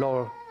of our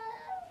Lord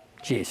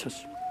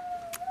Jesus.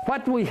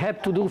 What we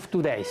have to do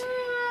today?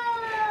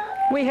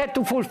 We have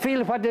to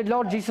fulfill what the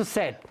Lord Jesus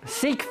said.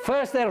 Seek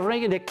first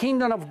the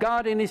kingdom of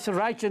God and His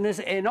righteousness,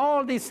 and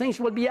all these things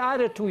will be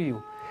added to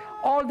you.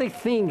 All the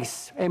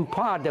things and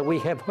part that we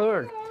have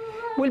heard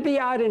will be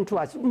added to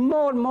us.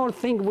 More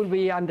things will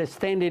be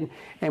understanding,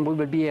 and we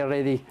will be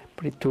ready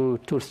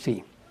to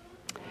see.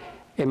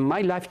 In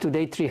my life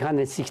today,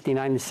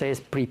 369 says,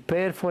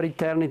 prepare for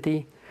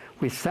eternity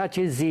with such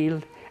a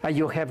zeal as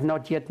you have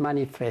not yet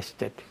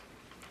manifested.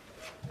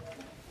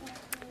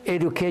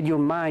 Educate your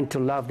mind to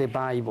love the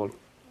Bible,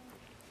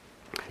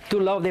 to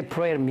love the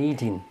prayer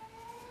meeting,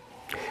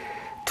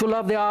 to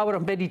love the hour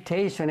of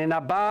meditation, and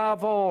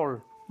above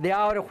all, the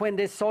hour when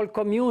the soul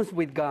communes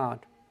with God.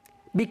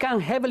 Become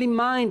heavenly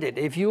minded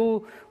if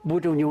you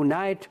would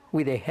unite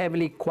with the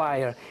heavenly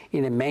choir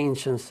in the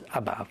mansions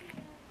above.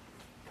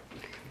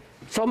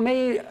 So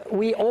may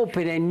we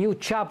open a new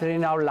chapter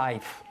in our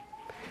life,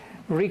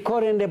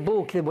 recording the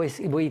book that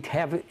we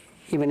have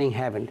even in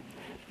heaven.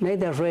 May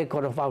the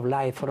record of our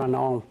life from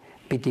now on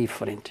be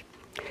different.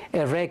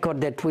 A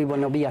record that we will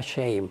not be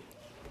ashamed.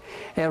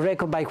 A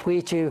record by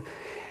which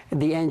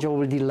the angel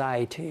will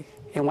delight.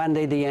 And one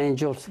day the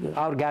angels,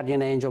 our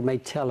guardian angel, may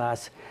tell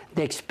us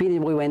the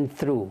experience we went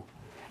through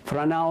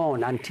from now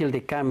on until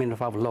the coming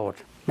of our Lord.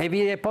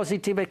 Maybe a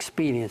positive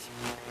experience.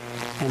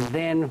 And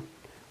then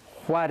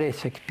what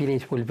this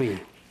experience will be,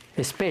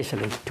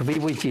 especially to be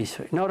with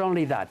Jesus. Not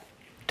only that,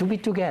 to be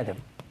together.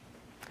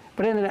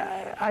 But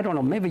then, I don't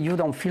know, maybe you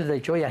don't feel the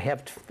joy I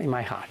have in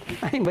my heart.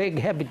 I'm very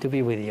happy to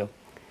be with you.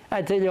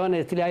 I tell you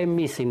honestly, I am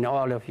missing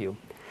all of you.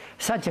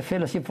 Such a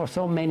fellowship for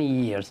so many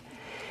years.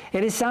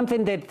 It is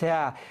something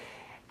that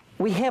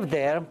we have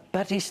there,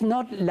 but it's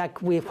not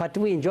like what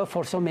we enjoy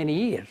for so many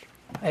years.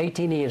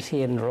 18 years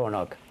here in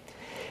Roanoke.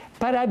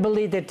 But I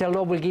believe that the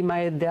Lord will give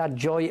me that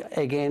joy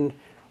again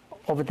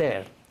over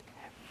there.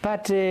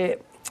 But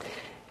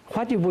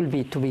what it will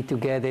be to be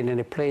together in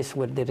a place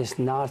where there is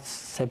not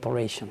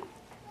separation.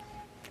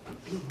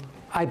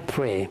 I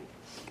pray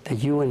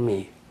that you and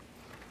me,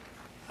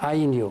 I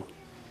and you,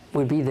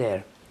 will be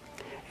there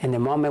in the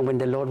moment when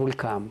the Lord will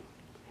come.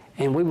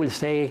 And we will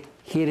say,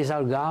 here is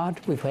our God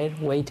we've been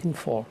waiting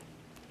for.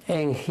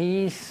 And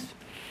His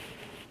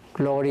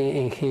glory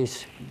and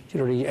His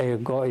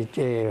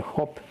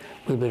hope,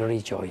 we will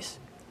rejoice.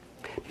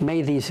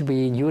 May this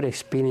be your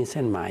experience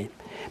and mine.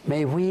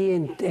 May we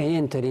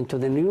enter into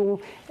the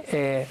new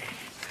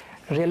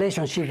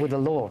relationship with the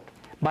Lord,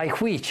 by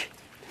which,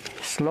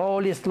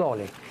 slowly,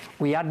 slowly,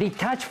 we are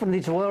detached from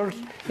this world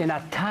and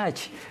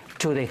attached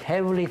to the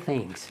heavenly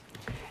things.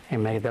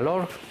 And may the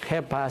Lord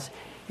help us,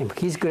 and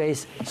His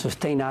grace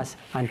sustain us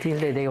until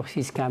the day of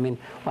His coming,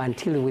 or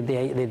until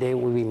the day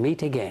we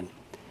meet again.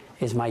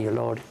 Is my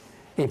Lord,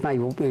 is my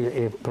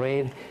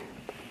prayer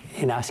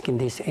in asking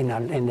this in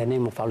the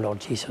name of our Lord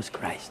Jesus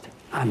Christ.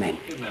 Amen.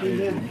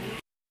 Amen.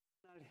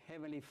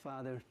 Heavenly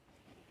Father,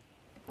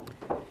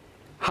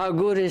 how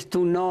good it is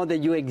to know that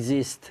you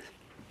exist,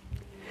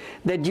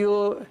 that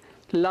you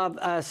love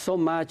us so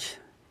much,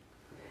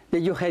 that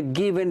you had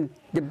given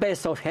the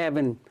best of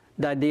heaven,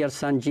 thy dear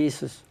Son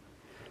Jesus,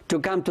 to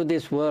come to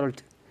this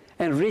world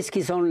and risk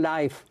His own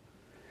life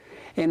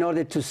in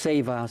order to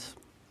save us.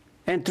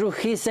 And through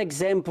His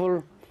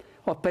example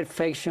of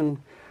perfection,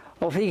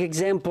 of His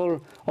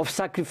example of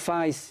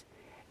sacrifice,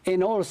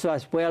 and also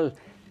as well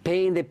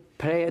paying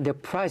the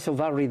price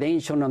of our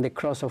redemption on the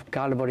cross of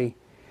Calvary,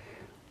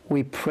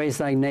 we praise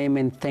Thy name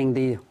and thank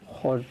Thee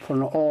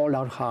from all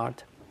our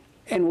heart.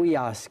 And we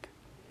ask,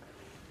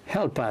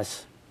 help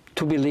us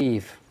to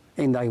believe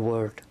in Thy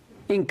word.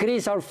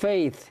 Increase our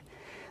faith,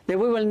 that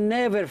we will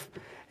never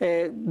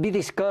be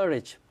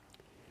discouraged.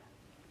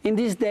 In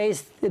these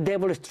days, the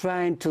devil is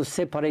trying to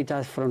separate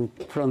us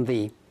from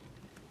Thee.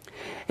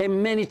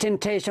 And many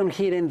temptations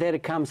here and there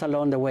comes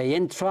along the way,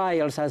 and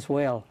trials as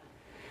well,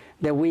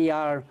 that we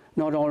are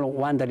not only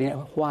wondering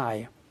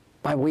why,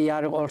 but we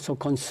are also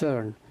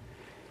concerned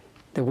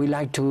that we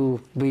like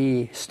to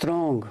be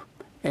strong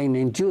and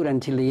endure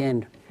until the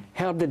end.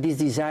 Help that this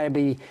desire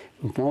be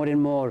more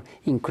and more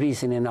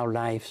increasing in our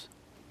lives.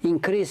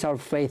 Increase our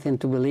faith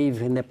and to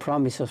believe in the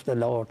promise of the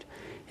Lord,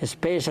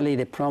 especially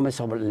the promise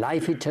of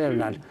life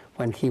eternal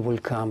when He will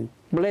come.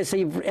 Bless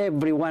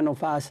every one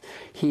of us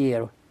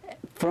here,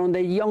 from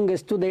the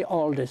youngest to the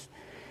oldest.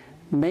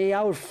 May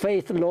our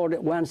faith, Lord,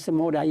 once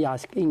more I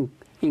ask,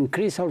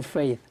 increase our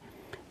faith,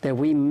 that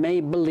we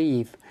may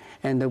believe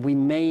and that we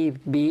may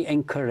be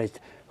encouraged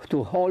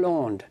to hold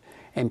on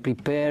and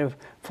prepare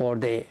for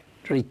the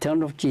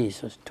return of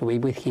Jesus, to be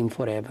with Him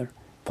forever.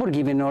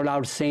 Forgiving all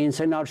our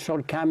sins and our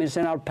shortcomings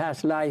and our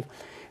past life,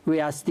 we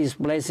ask this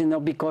blessing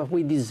not because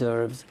we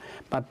deserve,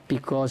 but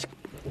because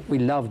we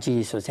love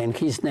Jesus. In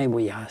His name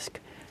we ask.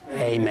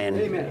 Amen.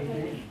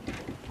 Amen.